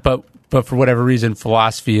 But for whatever reason,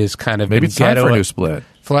 philosophy is kind of maybe it's time for a new split.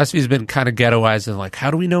 Philosophy has been kind of ghettoized and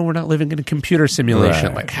how do we know we're not living in a computer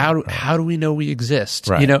simulation? Right, how do we know we exist?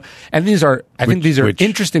 Right. And these are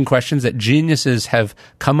interesting questions that geniuses have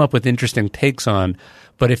come up with interesting takes on.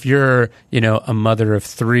 But if you're, a mother of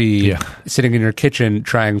 3 sitting in your kitchen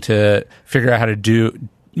trying to figure out how to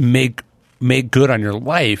make good on your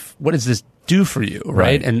life, what does this do for you,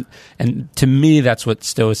 right? And to me, that's what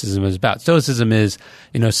Stoicism is about. Stoicism is,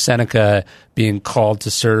 Seneca being called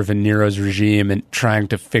to serve in Nero's regime and trying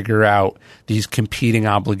to figure out these competing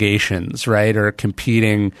obligations, right? Or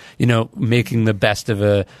competing, making the best of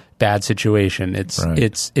a bad situation. It's Right.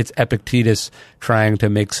 it's Epictetus trying to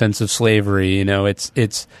make sense of slavery. You know, it's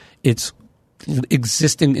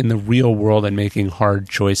existing in the real world and making hard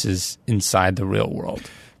choices inside the real world.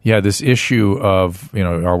 Yeah, this issue of,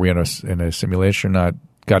 are we in a simulation or not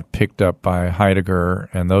got picked up by Heidegger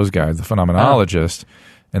and those guys, the phenomenologists,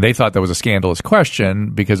 and they thought that was a scandalous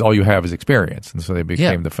question because all you have is experience. And so they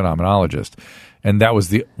became the phenomenologist. And that was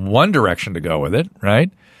the one direction to go with it,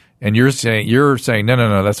 right? And you're saying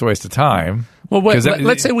no, that's a waste of time. Well,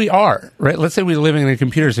 let's say we are, right? Let's say we're living in a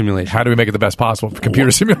computer simulation. How do we make it the best possible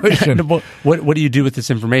computer simulation? What do you do with this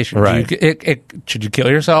information? Right. Should you kill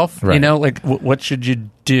yourself? Right. What should you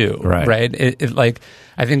do? Right.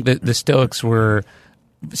 I think that the Stoics were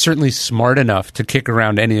certainly smart enough to kick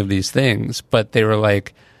around any of these things, but they were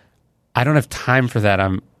like, I don't have time for that.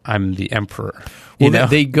 I'm the emperor.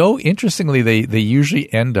 They go, interestingly, they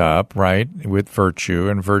usually end up, right, with virtue,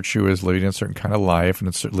 and virtue is living a certain kind of life and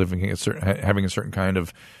it's having a certain kind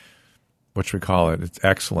of, what should we call it? It's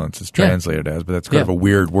excellence, it's translated as, but that's kind of a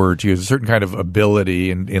weird word to use, a certain kind of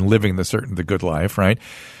ability in living the good life, right?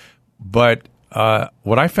 But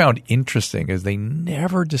what I found interesting is they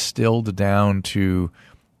never distilled down to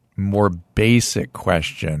more basic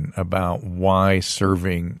question about why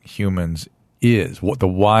serving humans is, what the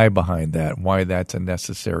why behind that, why that's a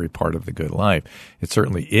necessary part of the good life. It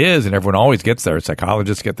certainly is, and everyone always gets there.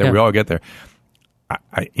 Psychologists get there. We all get there.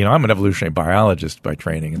 I'm an evolutionary biologist by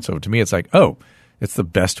training, and so to me it's like, it's the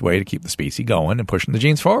best way to keep the species going and pushing the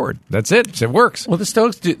genes forward. That's it. It works. Well, the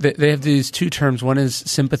Stoics, they have these two terms. One is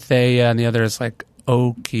sympatheia, and the other is like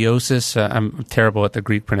okiosis. I'm terrible at the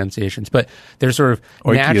Greek pronunciations, but they're sort of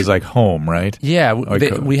oiki is like home, right? Yeah,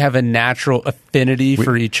 we have a natural affinity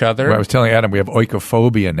for each other. Well, I was telling Adam we have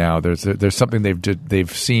oikophobia now. There's something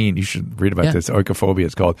they've seen. You should read about this. Oikophobia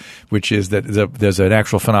it's called, which is that there's an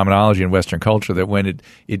actual phenomenology in Western culture that when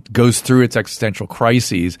it goes through its existential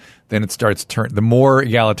crises, then it starts the more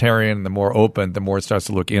egalitarian, the more open, the more it starts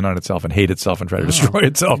to look in on itself and hate itself and try to destroy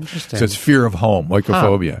itself. So it's fear of home,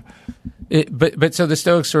 oikophobia. But so the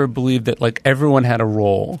Stoics sort of believed that like everyone had a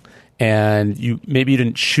role, and you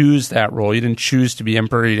didn't choose that role. You didn't choose to be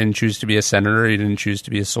emperor. You didn't choose to be a senator. You didn't choose to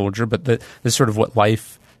be a soldier. But this sort of what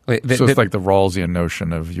life. So it's like the Rawlsian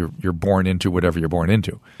notion of you're born into whatever you're born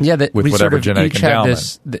into. Yeah, that with we whatever sort of genetic each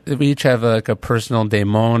endowment. we each have like a personal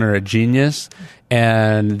daemon or a genius,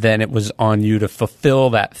 and then it was on you to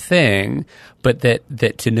fulfill that thing. But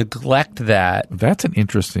that to neglect that. That's an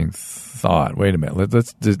interesting thought. Wait a minute.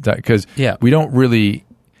 Let's because we don't really.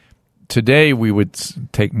 Today we would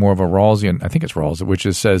take more of a Rawlsian. I think it's Rawlsian, which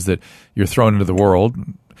says that you're thrown into the world,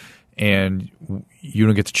 and you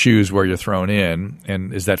don't get to choose where you're thrown in.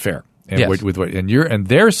 And is that fair? And and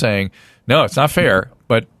they're saying no, it's not fair.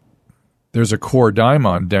 But there's a core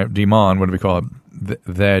daemon. What do we call it?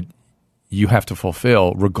 That you have to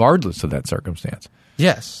fulfill regardless of that circumstance.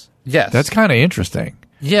 Yes. That's kind of interesting.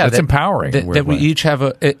 Yeah, that's empowering. That we each have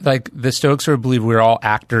like the Stoics sort of believe we're all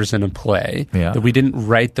actors in a play. Yeah. That we didn't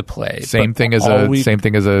write the play. Same thing as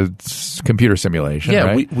a computer simulation. Yeah,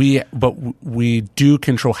 right? we do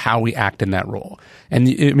control how we act in that role. And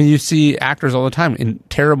I mean, you see actors all the time in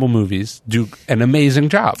terrible movies do an amazing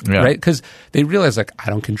job, right? Because they realize like I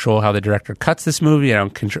don't control how the director cuts this movie. I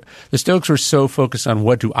don't control. The Stoics were so focused on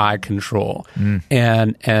what do I control,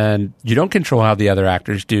 and you don't control how the other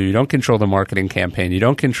actors do. You don't control the marketing campaign. You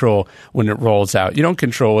don't control when it rolls out. You don't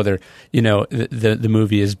control whether the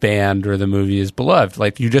movie is banned or the movie is beloved.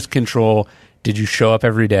 Like you just control. Did you show up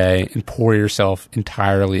every day and pour yourself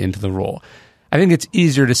entirely into the role? I think it's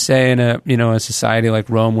easier to say in a society like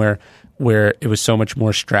Rome where it was so much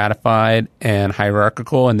more stratified and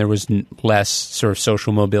hierarchical and there was less sort of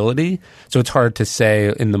social mobility. So it's hard to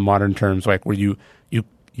say in the modern terms like where you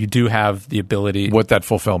do have the ability. What that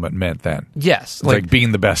fulfillment meant then. Yes. It's like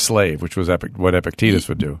being the best slave, which was what Epictetus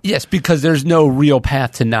would do. Yes, because there's no real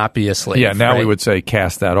path to not be a slave. Yeah, now we would say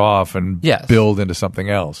cast that off and build into something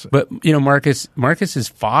else. But, Marcus's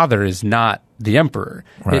father is not the emperor.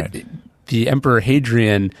 Right. The Emperor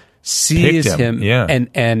Hadrian sees him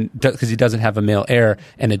and because he doesn't have a male heir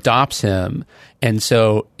and adopts him. And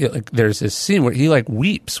so there's this scene where he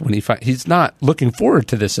weeps when he's not looking forward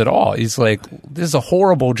to this at all. He's like, this is a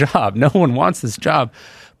horrible job. No one wants this job.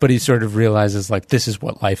 But he sort of realizes this is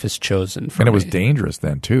what life has chosen for me. And it was dangerous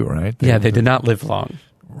then too, right? They did not live long.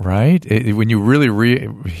 Right? When you really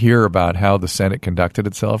hear about how the Senate conducted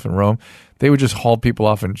itself in Rome, they would just haul people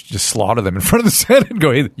off and just slaughter them in front of the Senate and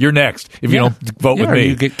go, hey, you're next if you don't vote with me. Or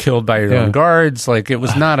you get killed by your own guards.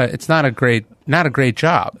 It's not a great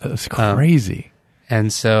job. It's crazy.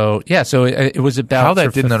 And so, so it was about how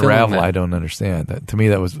that didn't unravel. That. I don't understand. That to me,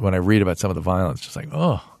 that was when I read about some of the violence, just like,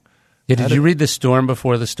 oh. Yeah, did you read The Storm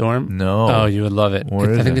Before the Storm? No. Oh, you would love it.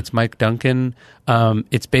 I think it's Mike Duncan.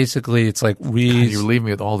 It's basically, it's like you leave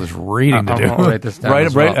me with all this reading to do. I'll write this down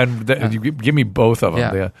as well. And you give me both of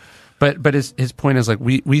them. Yeah. But his point is like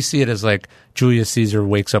we see it as like Julius Caesar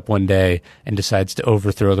wakes up one day and decides to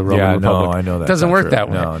overthrow the Roman Republic. No, I know that. It doesn't work that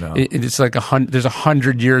way. No. It's like there's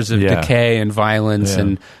 100 years of decay and violence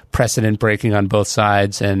and precedent breaking on both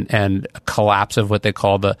sides and a collapse of what they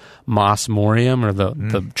call the Mos Morium or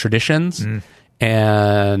the traditions.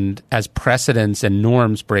 And as precedents and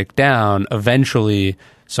norms break down, eventually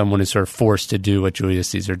someone is sort of forced to do what Julius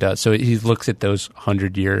Caesar does. So he looks at those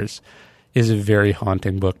 100 years. Is a very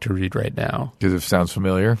haunting book to read right now. Because it sounds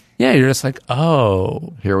familiar? Yeah, you're just like,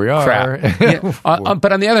 oh. Here we are. Crap.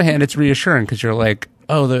 But on the other hand, it's reassuring because you're like,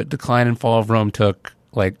 oh, the decline and fall of Rome took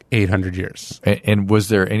like 800 years. And was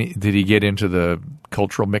there did he get into the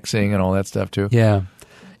cultural mixing and all that stuff too? Yeah.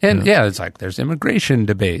 And it's like there's immigration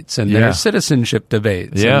debates and there's citizenship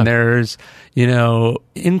debates and there's,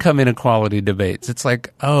 income inequality debates. It's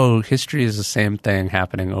like, oh, history is the same thing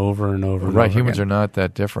happening over and over and over. Right, humans are not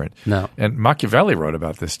that different. No. And Machiavelli wrote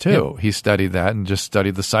about this too. Yeah. He studied that and just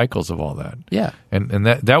studied the cycles of all that. Yeah. And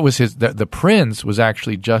that was The Prince was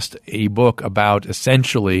actually just a book about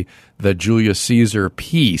essentially the Julius Caesar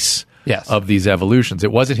piece. Yes. Of these evolutions.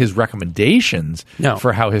 It wasn't his recommendations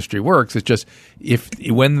for how history works. It's just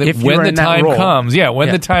when the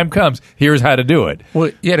time comes, here's how to do it. Well,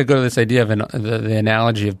 you had to go to this idea of the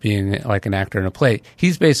analogy of being like an actor in a play.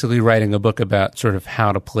 He's basically writing a book about sort of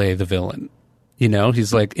how to play the villain.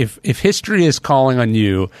 He's like, if history is calling on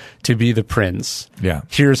you to be the prince,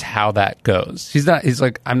 here's how that goes. He's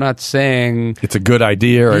like, I'm not saying it's a good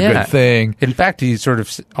idea or a good thing. In fact, he sort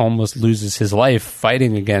of almost loses his life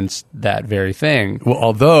fighting against that very thing. Well,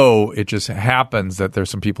 although it just happens that there's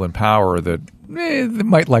some people in power that they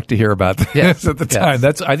might like to hear about this at the time.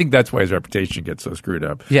 I think that's why his reputation gets so screwed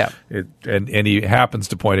up. Yeah. And he happens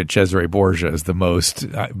to point at Cesare Borgia as the most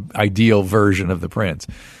ideal version of the prince.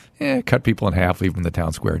 Cut people in half, leave them in the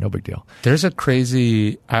town square. No big deal. There's a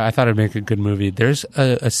crazy – I thought it'd make a good movie. There's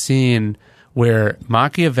a scene where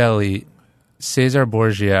Machiavelli, Cesare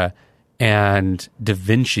Borgia, and Da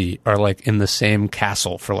Vinci are like in the same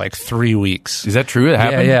castle for like 3 weeks. Is that true? It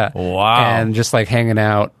happened? Yeah. Wow. And just like hanging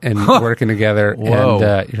out and working together. Whoa.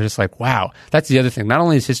 And you're just like, wow. That's the other thing. Not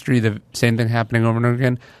only is history the same thing happening over and over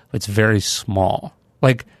again, but it's very small.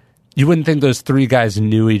 Like – you wouldn't think those three guys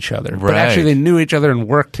knew each other, but actually they knew each other and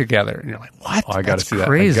worked together. And you're like, what? Oh, I got to see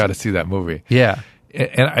crazy. that. I got to see that movie. Yeah.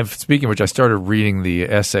 And speaking of which, I started reading the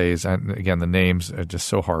essays. And again, the names are just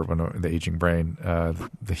so hard when the aging brain.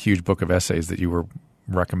 The huge book of essays that you were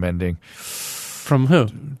recommending. From who?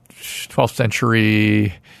 12th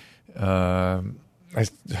century.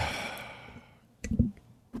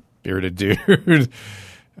 Bearded dude.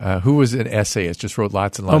 Who was an essayist? Just wrote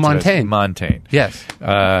lots and lots of essays. Montaigne. Yes.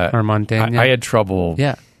 Or Montaigne. I had trouble.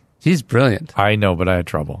 Yeah. He's brilliant. I know, but I had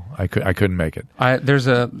trouble. I couldn't make it. I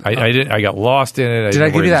got lost in it. Did I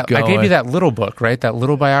give you that? I gave you that little book, right? That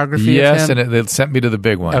little biography. Yes, of him? and it sent me to the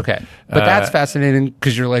big one. Okay, but that's fascinating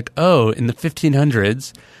because you're like, oh, in the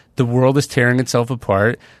 1500s, the world is tearing itself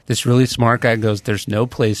apart. This really smart guy goes, "There's no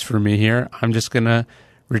place for me here. I'm just gonna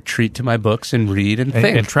retreat to my books and read and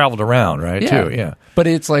think." And traveled around, right? Yeah. Too. Yeah. But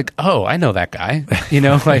it's like, oh, I know that guy.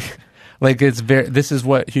 Like it's this is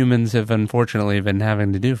what humans have unfortunately been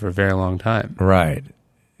having to do for a very long time. Right.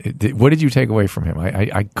 What did you take away from him?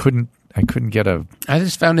 I couldn't get a. I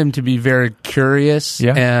just found him to be very curious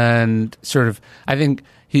and sort of. I think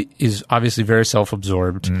he is obviously very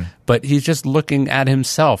self-absorbed, but he's just looking at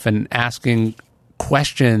himself and asking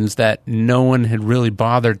questions that no one had really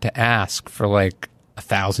bothered to ask for like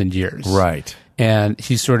 1,000 years. Right. And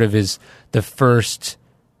he sort of is the first.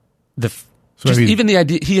 Even the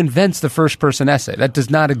idea, he invents the first person essay. That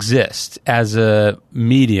does not exist as a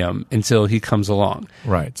medium until he comes along.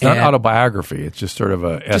 Right. It's not autobiography. It's just sort of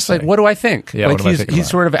a essay. Just like, what do I think? Yeah, like he's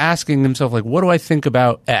sort of asking himself, like, what do I think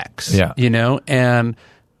about X? Yeah. And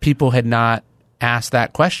people had not asked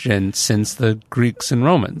that question since the Greeks and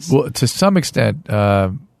Romans. Well, to some extent,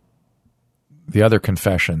 the other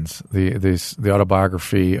confessions, the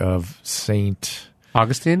autobiography of Saint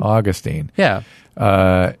Augustine. Yeah.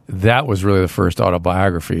 That was really the first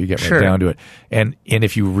autobiography. You get right down to it, and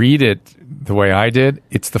if you read it the way I did,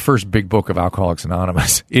 it's the first big book of Alcoholics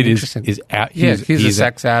Anonymous. He's a sex addict. He's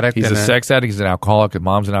a sex addict. He's an alcoholic. His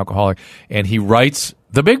mom's an alcoholic, and he writes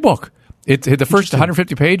the big book. The first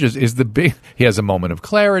 150 pages is the big. He has a moment of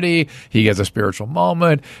clarity. He has a spiritual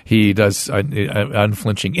moment. He does an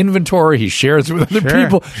unflinching inventory. He shares it with other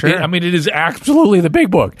people. Sure. It is absolutely the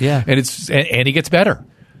big book. Yeah, and he gets better.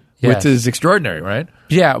 which is extraordinary, right?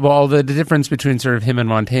 Yeah, well, the difference between sort of him and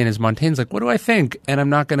Montaigne is Montaigne's like, what do I think? And I'm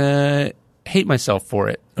not going to hate myself for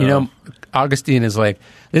it. You know, Augustine is like,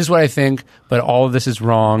 this is what I think, but all of this is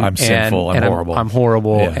wrong. I'm sinful. I'm horrible. I'm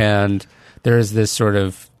horrible. Yeah. And there is this sort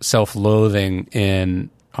of self-loathing in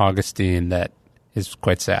Augustine that is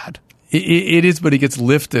quite sad. It is, but he gets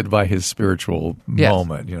lifted by his spiritual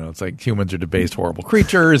moment. You know, it's like humans are debased, horrible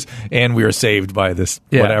creatures, and we are saved by this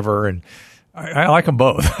whatever. And I like them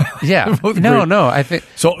both. Yeah. No, I think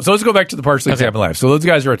so. So let's go back to the partially examined life. So those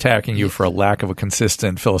guys are attacking you for a lack of a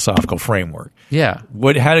consistent philosophical framework. Yeah.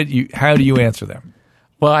 How do you answer them?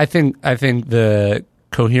 Well, I think the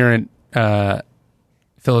coherent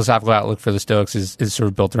philosophical outlook for the Stoics is sort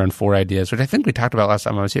of built around four ideas, which I think we talked about last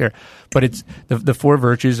time I was here. But it's the four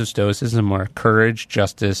virtues of Stoicism are courage,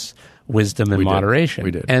 justice, wisdom, and moderation.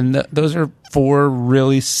 We did. And those are four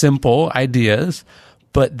really simple ideas,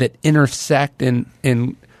 but that intersect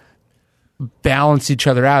and balance each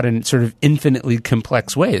other out in sort of infinitely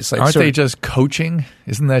complex ways. Like, aren't they just coaching?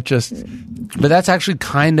 Isn't that just... But that's actually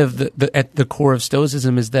kind of at the core of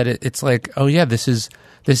Stoicism is that it's like, oh yeah, this is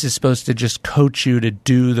supposed to just coach you to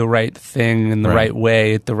do the right thing in the right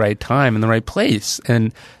way at the right time in the right place.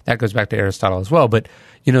 And that goes back to Aristotle as well. But,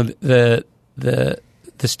 you know, the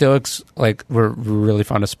Stoics, like, were really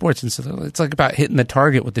fond of sports. And so it's like about hitting the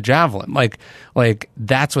target with the javelin. Like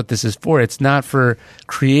that's what this is for. It's not for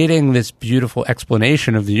creating this beautiful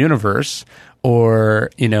explanation of the universe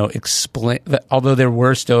or, you know, explain, although there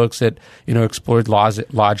were Stoics that, you know, explored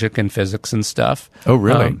logic and physics and stuff. Oh,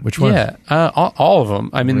 really? Which one? Yeah, all of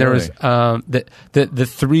them. I mean, really? There was the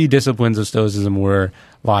three disciplines of Stoicism were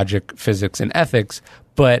logic, physics, and ethics.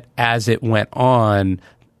 But as it went on,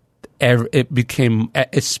 it became,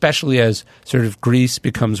 especially as sort of Greece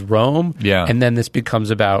becomes Rome, and then this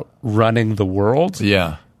becomes about running the world.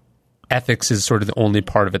 Yeah. Ethics is sort of the only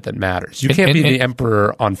part of it that matters. You can't be the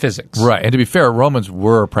emperor on physics. Right. And to be fair, Romans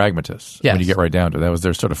were pragmatists when you get right down to it. That was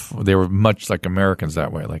their sort of, they were much like Americans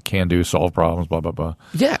that way, like can do, solve problems, blah, blah, blah.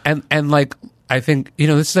 Yeah. And like, I think, you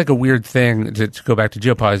know, this is like a weird thing to go back to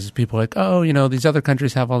geopolitics. People are like, oh, you know, these other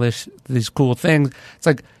countries have all these cool things. It's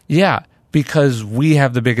like, yeah, because we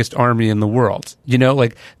have the biggest army in the world. You know,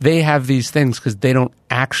 like they have these things because they don't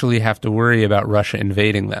actually have to worry about Russia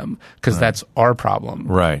invading them because that's our problem.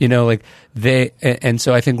 Right. You know, like and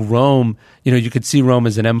so I think Rome, you know, you could see Rome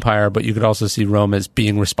as an empire, but you could also see Rome as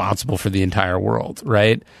being responsible for the entire world.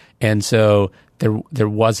 Right. And so there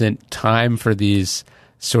wasn't time for these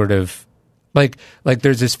sort of, like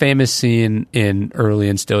there's this famous scene early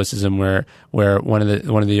in Stoicism where one of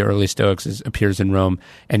the early Stoics appears in Rome,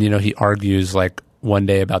 and you know he argues like one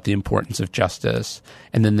day about the importance of justice,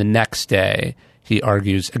 and then the next day he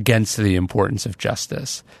argues against the importance of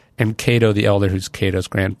justice. And Cato the elder, who's Cato's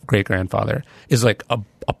great grandfather, is like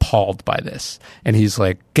appalled by this, and he's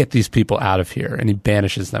like, "Get these people out of here!" And he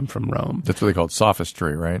banishes them from Rome. That's what they called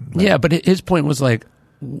sophistry, right? Yeah, but his point was like,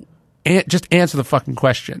 just answer the fucking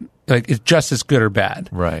question. Like, is justice good or bad?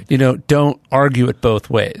 Right. You know, don't argue it both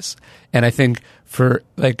ways. And I think for,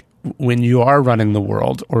 like, when you are running the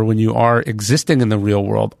world or when you are existing in the real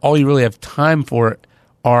world, all you really have time for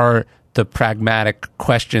are the pragmatic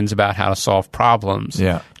questions about how to solve problems.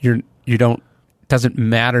 Yeah. You don't, it doesn't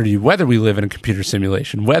matter to you whether we live in a computer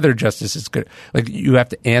simulation, whether justice is good. Like, you have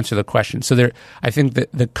to answer the question. So I think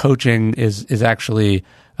that the coaching is actually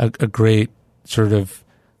a great sort of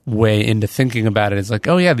way into thinking about it. It's like,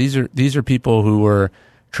 oh yeah, these are people who were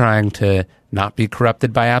trying to not be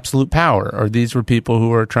corrupted by absolute power, or these were people who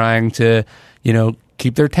were trying to, you know,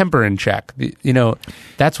 keep their temper in check. You know,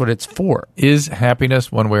 that's what it's for. Is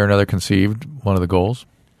happiness one way or another conceived one of the goals?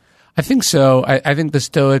 I think so. I think the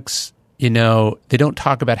Stoics, you know, they don't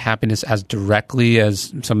talk about happiness as directly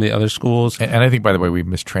as some of the other schools. And I think, by the way, we've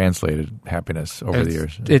mistranslated happiness over the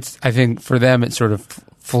years. I think for them, it's sort of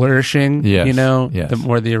flourishing, you know, the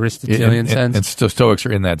more the Aristotelian sense. And Stoics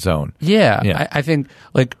are in that zone. Yeah. I think,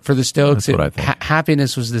 like, for the Stoics,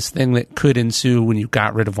 happiness was this thing that could ensue when you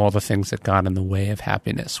got rid of all the things that got in the way of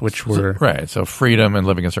happiness, which were... Right. So freedom and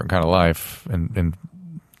living a certain kind of life and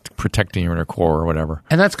protecting your inner core or whatever.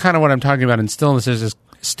 And that's kind of what I'm talking about in stillness. There's this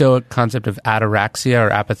Stoic concept of ataraxia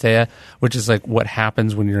or apatheia, which is like what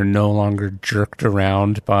happens when you're no longer jerked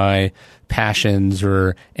around by passions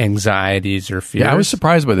or anxieties or fears. Yeah, I was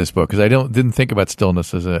surprised by this book because I didn't think about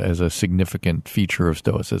stillness as a significant feature of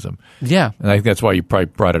Stoicism. Yeah. And I think that's why you probably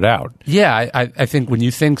brought it out. Yeah, I think when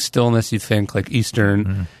you think stillness, you think like Eastern.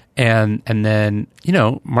 Mm-hmm. And then, you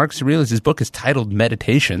know, Marcus Aurelius' book is titled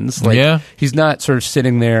Meditations. Like, he's not sort of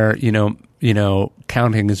sitting there, you know,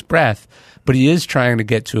 counting his breath, but he is trying to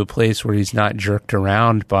get to a place where he's not jerked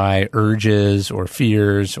around by urges or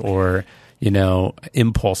fears or,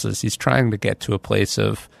 impulses. He's trying to get to a place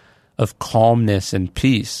of calmness and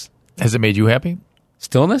peace. Has it made you happy?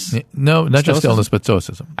 Stillness? No, not just stillness, but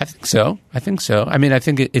stoicism. I think so. I mean, I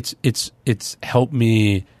think it's helped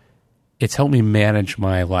me. It's helped me manage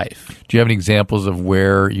my life. Do you have any examples of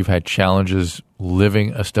where you've had challenges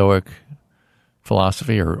living a Stoic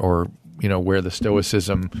philosophy, or where the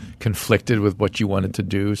Stoicism conflicted with what you wanted to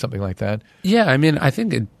do, something like that? Yeah, I mean, I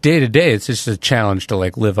think day to day, it's just a challenge to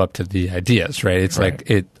live up to the ideas, right? It's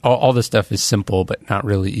right. All this stuff is simple, but not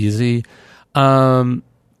really easy. I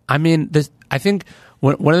think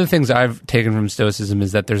one of the things I've taken from Stoicism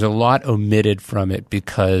is that there's a lot omitted from it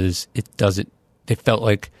because they felt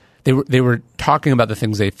like they were talking about the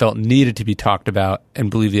things they felt needed to be talked about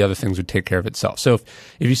and believe the other things would take care of itself. So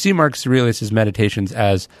if you see Marcus Aurelius' meditations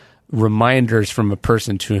as reminders from a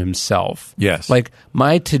person to himself. Yes. Like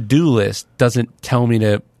my to-do list doesn't tell me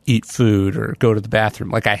to eat food or go to the bathroom.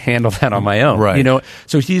 Like I handle that on my own. Right.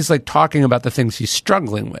 So he's talking about the things he's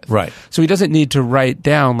struggling with. Right. So he doesn't need to write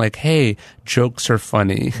down hey, jokes are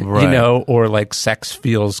funny, right. or sex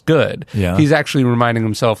feels good. Yeah. He's actually reminding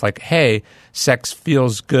himself hey, sex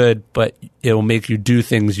feels good, but it'll make you do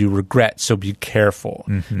things you regret. So be careful.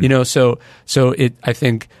 Mm-hmm. So I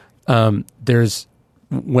think there's,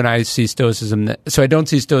 when I see Stoicism, so I don't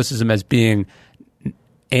see Stoicism as being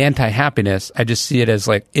anti-happiness. I just see it as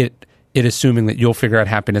it assuming that you'll figure out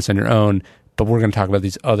happiness on your own, but we're going to talk about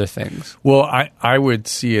these other things. Well, I would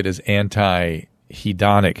see it as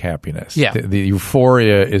anti-hedonic happiness. Yeah. The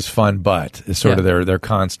euphoria is fun, but is sort of their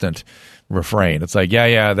constant refrain. It's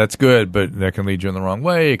yeah, that's good, but that can lead you in the wrong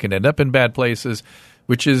way. It can end up in bad places,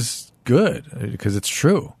 which is good because it's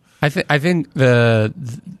true. I think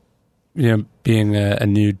being a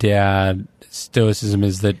new dad, Stoicism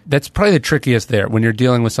is that's probably the trickiest there when you're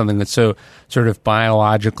dealing with something that's so sort of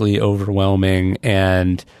biologically overwhelming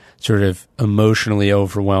and sort of emotionally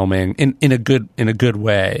overwhelming in a good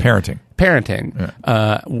way. Parenting.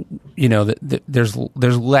 Yeah.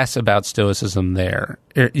 There's less about Stoicism there.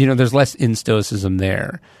 There's less in Stoicism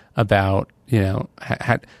there about how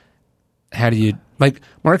do you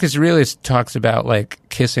Marcus Aurelius talks about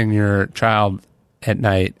kissing your child at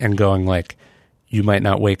night and going you might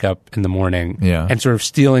not wake up in the morning, and sort of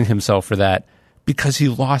steeling himself for that because he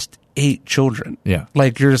lost 8 children. Yeah.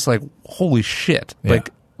 You're just holy shit. Yeah.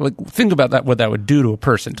 Think about that, what that would do to a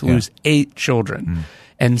person to lose 8 children. Mm.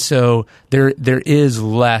 And so there is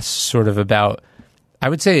less sort of about, I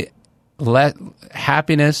would say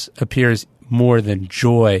happiness appears more than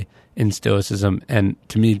joy in Stoicism. And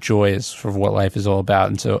to me, joy is sort of what life is all about.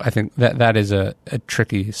 And so I think that is a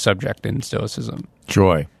tricky subject in Stoicism.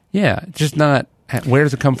 Joy. Yeah. Just not, where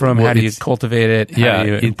does it come from? How do you cultivate it? How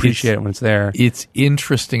do you appreciate it when it's there? It's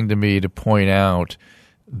interesting to me to point out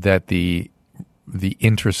that the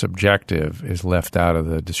intersubjective is left out of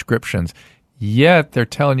the descriptions, yet they're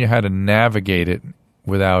telling you how to navigate it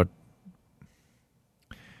without,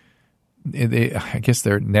 I guess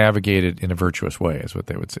they're navigated in a virtuous way is what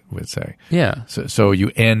they would say. Yeah. So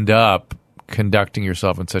you end up conducting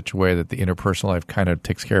yourself in such a way that the interpersonal life kind of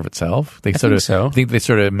takes care of itself. I think they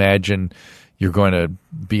sort of imagine you're going to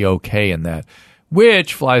be okay in that,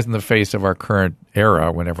 which flies in the face of our current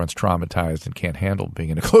era when everyone's traumatized and can't handle being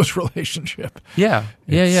in a close relationship. Yeah.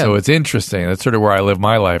 So it's interesting. That's sort of where I live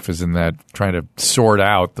my life, is in that trying to sort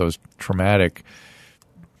out those traumatic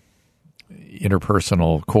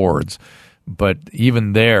interpersonal chords. But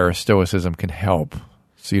even there, Stoicism can help.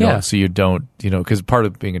 So you don't, because part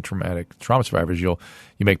of being a trauma survivor is you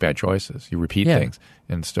make bad choices, you repeat things,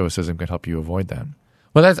 and Stoicism can help you avoid that.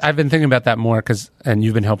 Well, I've been thinking about that more and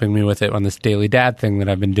you've been helping me with it on this Daily Dad thing that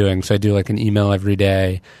I've been doing. So I do an email every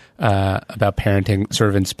day about parenting, sort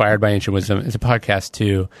of inspired by ancient wisdom. It's a podcast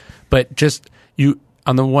too, but just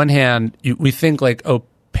on the one hand, we think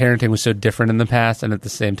parenting was so different in the past, and at the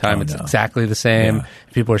same time, it's exactly the same. Yeah.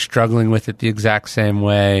 People are struggling with it the exact same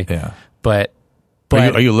way. Yeah, but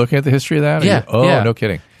are you looking at the history of that? Yeah. No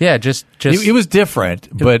kidding. Yeah, just it was different,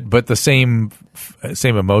 but the same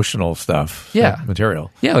emotional stuff. Yeah, material.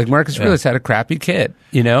 Yeah, Marcus Aurelius had a crappy kid,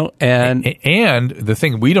 and the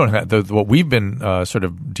thing we don't have, what we've been sort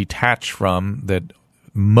of detached from, that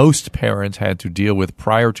most parents had to deal with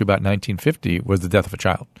prior to about 1950, was the death of a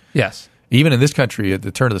child. Yes. Even in this country, at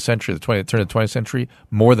the turn of the century, turn of the 20th century,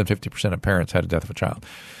 more than 50% of parents had a death of a child.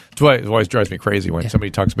 That's why it always drives me crazy when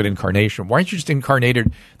somebody talks about incarnation. Why aren't you just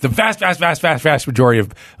incarnated? The vast majority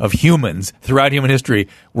of humans throughout human history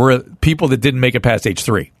were people that didn't make it past age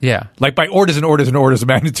 3. Yeah. Like by orders and orders and orders of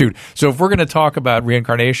magnitude. So if we're going to talk about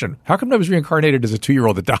reincarnation, how come I was reincarnated as a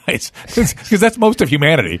 2-year-old that dies? Because that's most of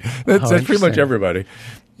humanity. That's pretty much everybody.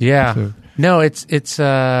 Yeah. So. No, it's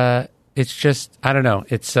just, I don't know.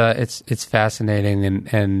 It's fascinating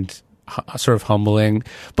and sort of humbling.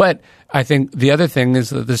 But I think the other thing is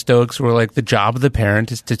that the Stoics were like, the job of the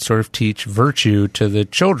parent is to sort of teach virtue to the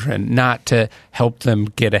children, not to help them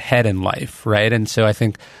get ahead in life, right? And so I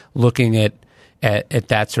think looking at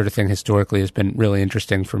that sort of thing historically has been really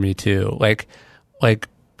interesting for me too. Like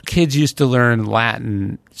kids used to learn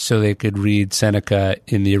Latin so they could read Seneca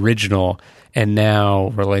in the original, and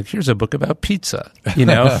now we're like, here's a book about pizza, like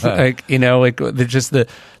they're just the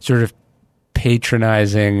sort of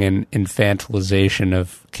patronizing and infantilization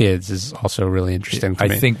of kids is also really interesting to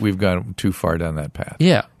me. I think we've gone too far down that path.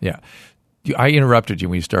 Yeah. Yeah. I interrupted you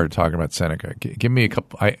when you started talking about Seneca. Give me a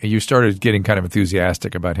couple. You started getting kind of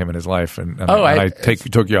enthusiastic about him and his life, and I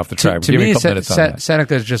took you off the track. To Give me me, a couple minutes on that.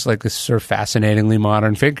 Seneca is just like this sort of fascinatingly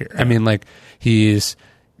modern figure. Yeah. I mean, like, he's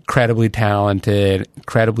incredibly talented,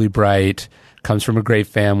 incredibly bright, comes from a great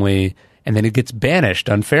family, and then he gets banished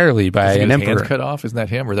unfairly by an emperor. Hands cut off? Isn't that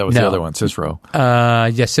him, or that was the other one, Cicero?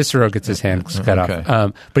 Cicero gets his hands cut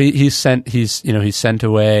off. But he's sent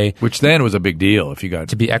away. Which then was a big deal if you got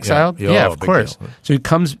to be exiled. Yeah, of course. Deal. So he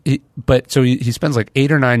comes, he spends like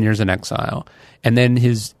 8 or 9 years in exile, and then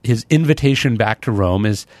his invitation back to Rome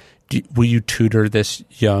is, will you tutor this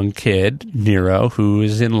young kid, Nero, who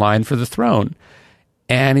is in line for the throne?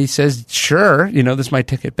 And he says, sure, this might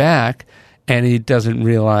take it back. And he doesn't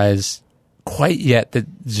realize quite yet that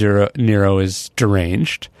Nero is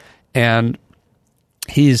deranged. And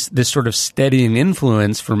he's this sort of steadying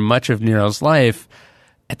influence for much of Nero's life.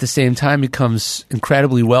 At the same time, becomes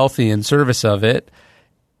incredibly wealthy in service of it.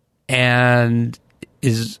 And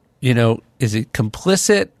is he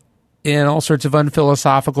complicit in all sorts of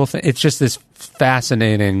unphilosophical things? It's just this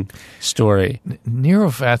fascinating story. Nero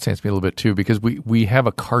fascinates me a little bit too, because we have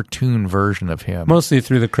a cartoon version of him. Mostly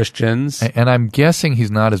through the Christians. And I'm guessing he's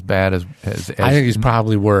not as bad as I think he's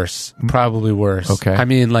probably worse. Probably worse. Okay. I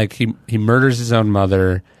mean, like, he murders his own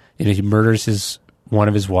mother. He murders one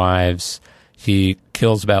of his wives. He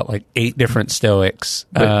kills about like 8 different Stoics.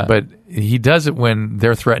 But he does it when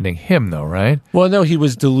they're threatening him, though, right? Well, no, he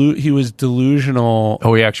was delusional.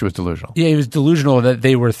 Oh, he actually was delusional. Yeah, he was delusional that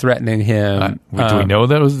they were threatening him. Do we know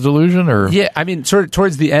that was a delusion, or? Yeah, I mean, sort of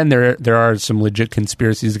towards the end, there are some legit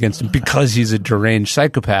conspiracies against him because he's a deranged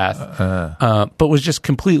psychopath, but was just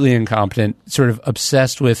completely incompetent. Sort of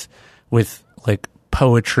obsessed with like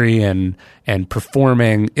poetry and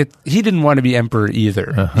performing. He didn't want to be emperor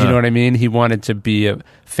either. You know what I mean? He wanted to be a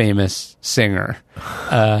famous singer.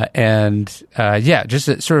 Just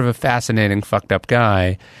sort of a fascinating, fucked up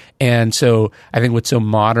guy. And so I think what's so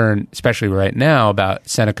modern, especially right now, about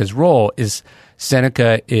Seneca's role is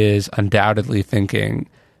Seneca is undoubtedly thinking,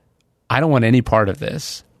 I don't want any part of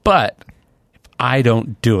this, but if I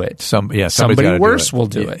don't do it, somebody worse will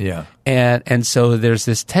do it. Yeah. And so there's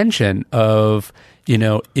this tension of,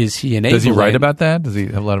 is he enabling? Does he write about that? Does he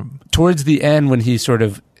have a lot of? Towards the end, when he sort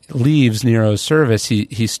of leaves Nero's service,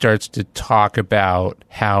 he starts to talk about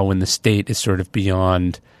how when the state is sort of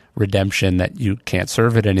beyond redemption, that you can't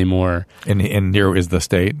serve it anymore. And Nero is the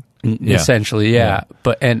state? Essentially, yeah.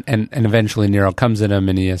 But and eventually Nero comes at him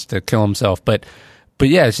and he has to kill himself. But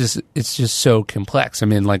yeah, it's just so complex. I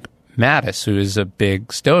mean, like, Mattis, who is a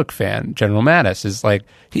big Stoic fan, General Mattis, is like,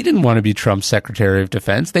 he didn't want to be Trump's Secretary of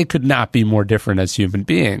Defense. They could not be more different as human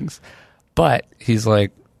beings. But he's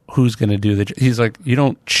like, who's going to do he's like, you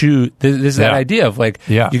don't choose. There's that idea of like,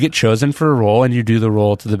 you get chosen for a role and you do the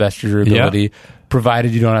role to the best of your ability,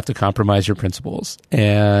 provided you don't have to compromise your principles.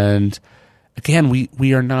 And again,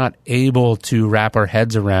 we are not able to wrap our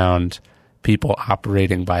heads around people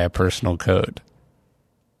operating by a personal code.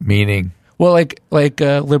 Meaning? Well, like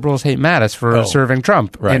liberals hate Mattis for serving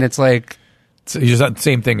Trump, right. And it's like he's the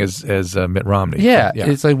same thing as Mitt Romney. Yeah,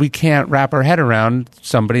 it's like we can't wrap our head around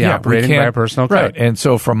somebody operating by a personal code. Right. And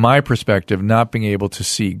so, from my perspective, not being able to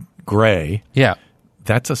see gray,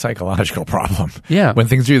 that's a psychological problem. Yeah, when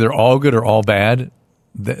things are either all good or all bad,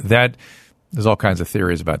 that there's all kinds of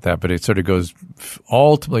theories about that, but it sort of goes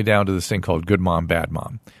ultimately down to this thing called good mom, bad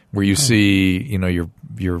mom, where you see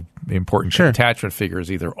your important attachment figure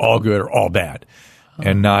is either all good or all bad,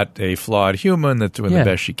 and not a flawed human that's doing the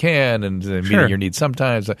best she can and meeting your needs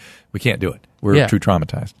sometimes. We can't do it. We're too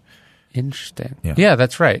traumatized. Interesting. Yeah,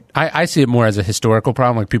 that's right. I see it more as a historical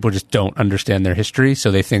problem. Like people just don't understand their history,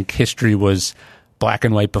 so they think history was black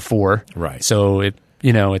and white before. Right. So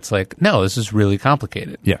it's like, no, this is really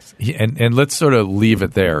complicated. Yes. And let's sort of leave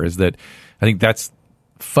it there, is that I think that's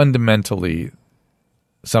fundamentally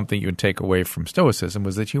something you can take away from Stoicism,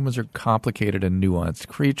 was that humans are complicated and nuanced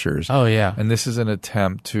creatures. Oh, yeah. And this is an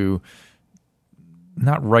attempt to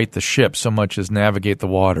not right the ship so much as navigate the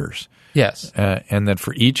waters. Yes. And that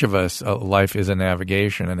for each of us, life is a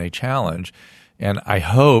navigation and a challenge. And I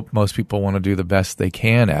hope most people want to do the best they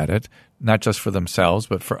can at it, not just for themselves,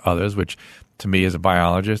 but for others, which to me as a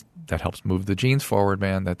biologist, that helps move the genes forward,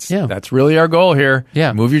 man. That's really our goal here.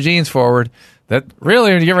 Yeah. Move your genes forward. That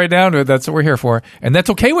really, when you get right down to it, that's what we're here for. And that's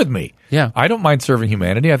okay with me. Yeah. I don't mind serving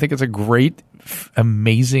humanity. I think it's a great,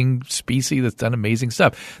 amazing species that's done amazing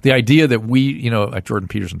stuff. The idea that we, like Jordan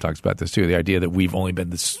Peterson talks about this too, the idea that we've only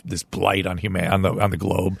been this blight on the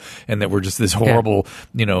globe, and that we're just this horrible,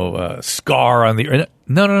 scar on the.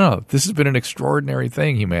 No. This has been an extraordinary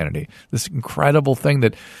thing, humanity. This incredible thing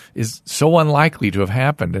that is so unlikely to have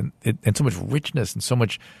happened, and so much richness and so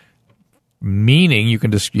much meaning. You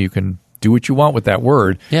can do what you want with that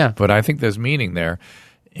word. Yeah. But I think there's meaning there.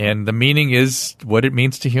 And the meaning is what it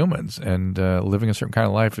means to humans. And living a certain kind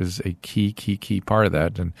of life is a key part of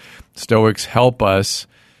that. And Stoics help us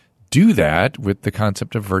do that with the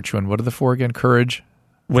concept of virtue. And what are the four again? Courage,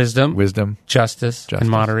 wisdom, justice, and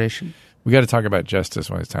moderation. We got to talk about justice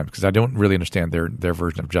one of these times, because I don't really understand their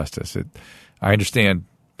version of justice. I understand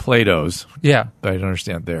Plato's, but I don't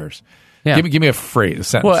understand theirs. Yeah. Give me a phrase, a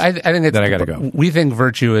sentence. Well, I think it's, then I got to go. We think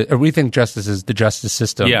we think justice is the justice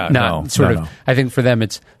system. Yeah, no. I think for them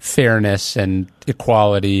it's fairness and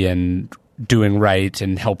equality and doing right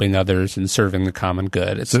and helping others and serving the common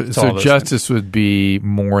good. So justice would be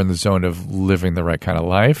more in the zone of living the right kind of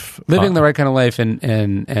life, the right kind of life,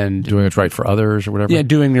 and doing what's right for others or whatever. Yeah,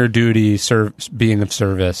 doing your duty, being of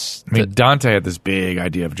service. I mean, Dante had this big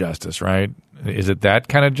idea of justice, right? Is it that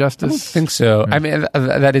kind of justice? I don't think so. I mean,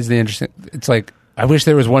 that is the interesting. It's like, I wish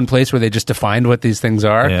there was one place where they just defined what these things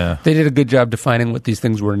are. Yeah. They did a good job defining what these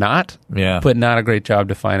things were not, but not a great job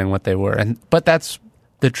defining what they were. But that's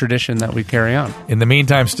the tradition that we carry on. In the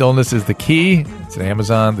meantime, stillness is the key. It's at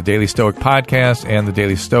Amazon, the Daily Stoic Podcast, and the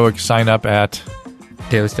Daily Stoic. Sign up at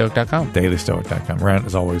dailystoic.com. dailystoic.com. Rand,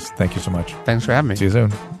 as always, thank you so much. Thanks for having me. See you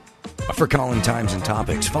soon. For Colin Times and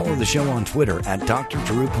Topics, follow the show on Twitter at Dr.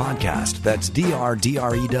 Drew Podcast. That's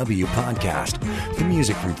DRDREW Podcast. The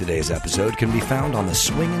music from today's episode can be found on the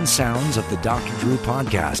Swingin' Sounds of the Dr. Drew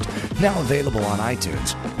Podcast, now available on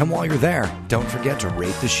iTunes. And while you're there, don't forget to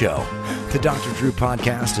rate the show. The Dr. Drew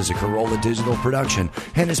Podcast is a Corolla Digital production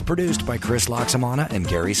and is produced by Chris Loxamana and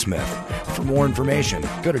Gary Smith. For more information,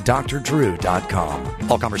 go to drdrew.com.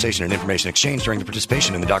 All conversation and information exchanged during the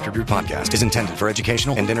participation in the Dr. Drew Podcast is intended for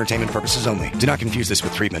educational and entertainment purposes only. Do not confuse this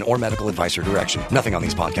with treatment or medical advice or direction. Nothing on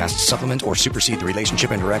these podcasts supplement or supersede the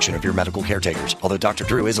relationship and direction of your medical caretakers. Although Dr.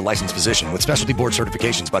 Drew is a licensed physician with specialty board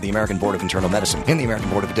certifications by the American Board of Internal Medicine and the American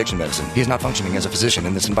Board of Addiction Medicine, he is not functioning as a physician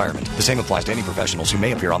in this environment. The same applies to any professionals who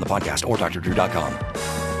may appear on the podcast or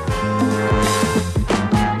drdrew.com.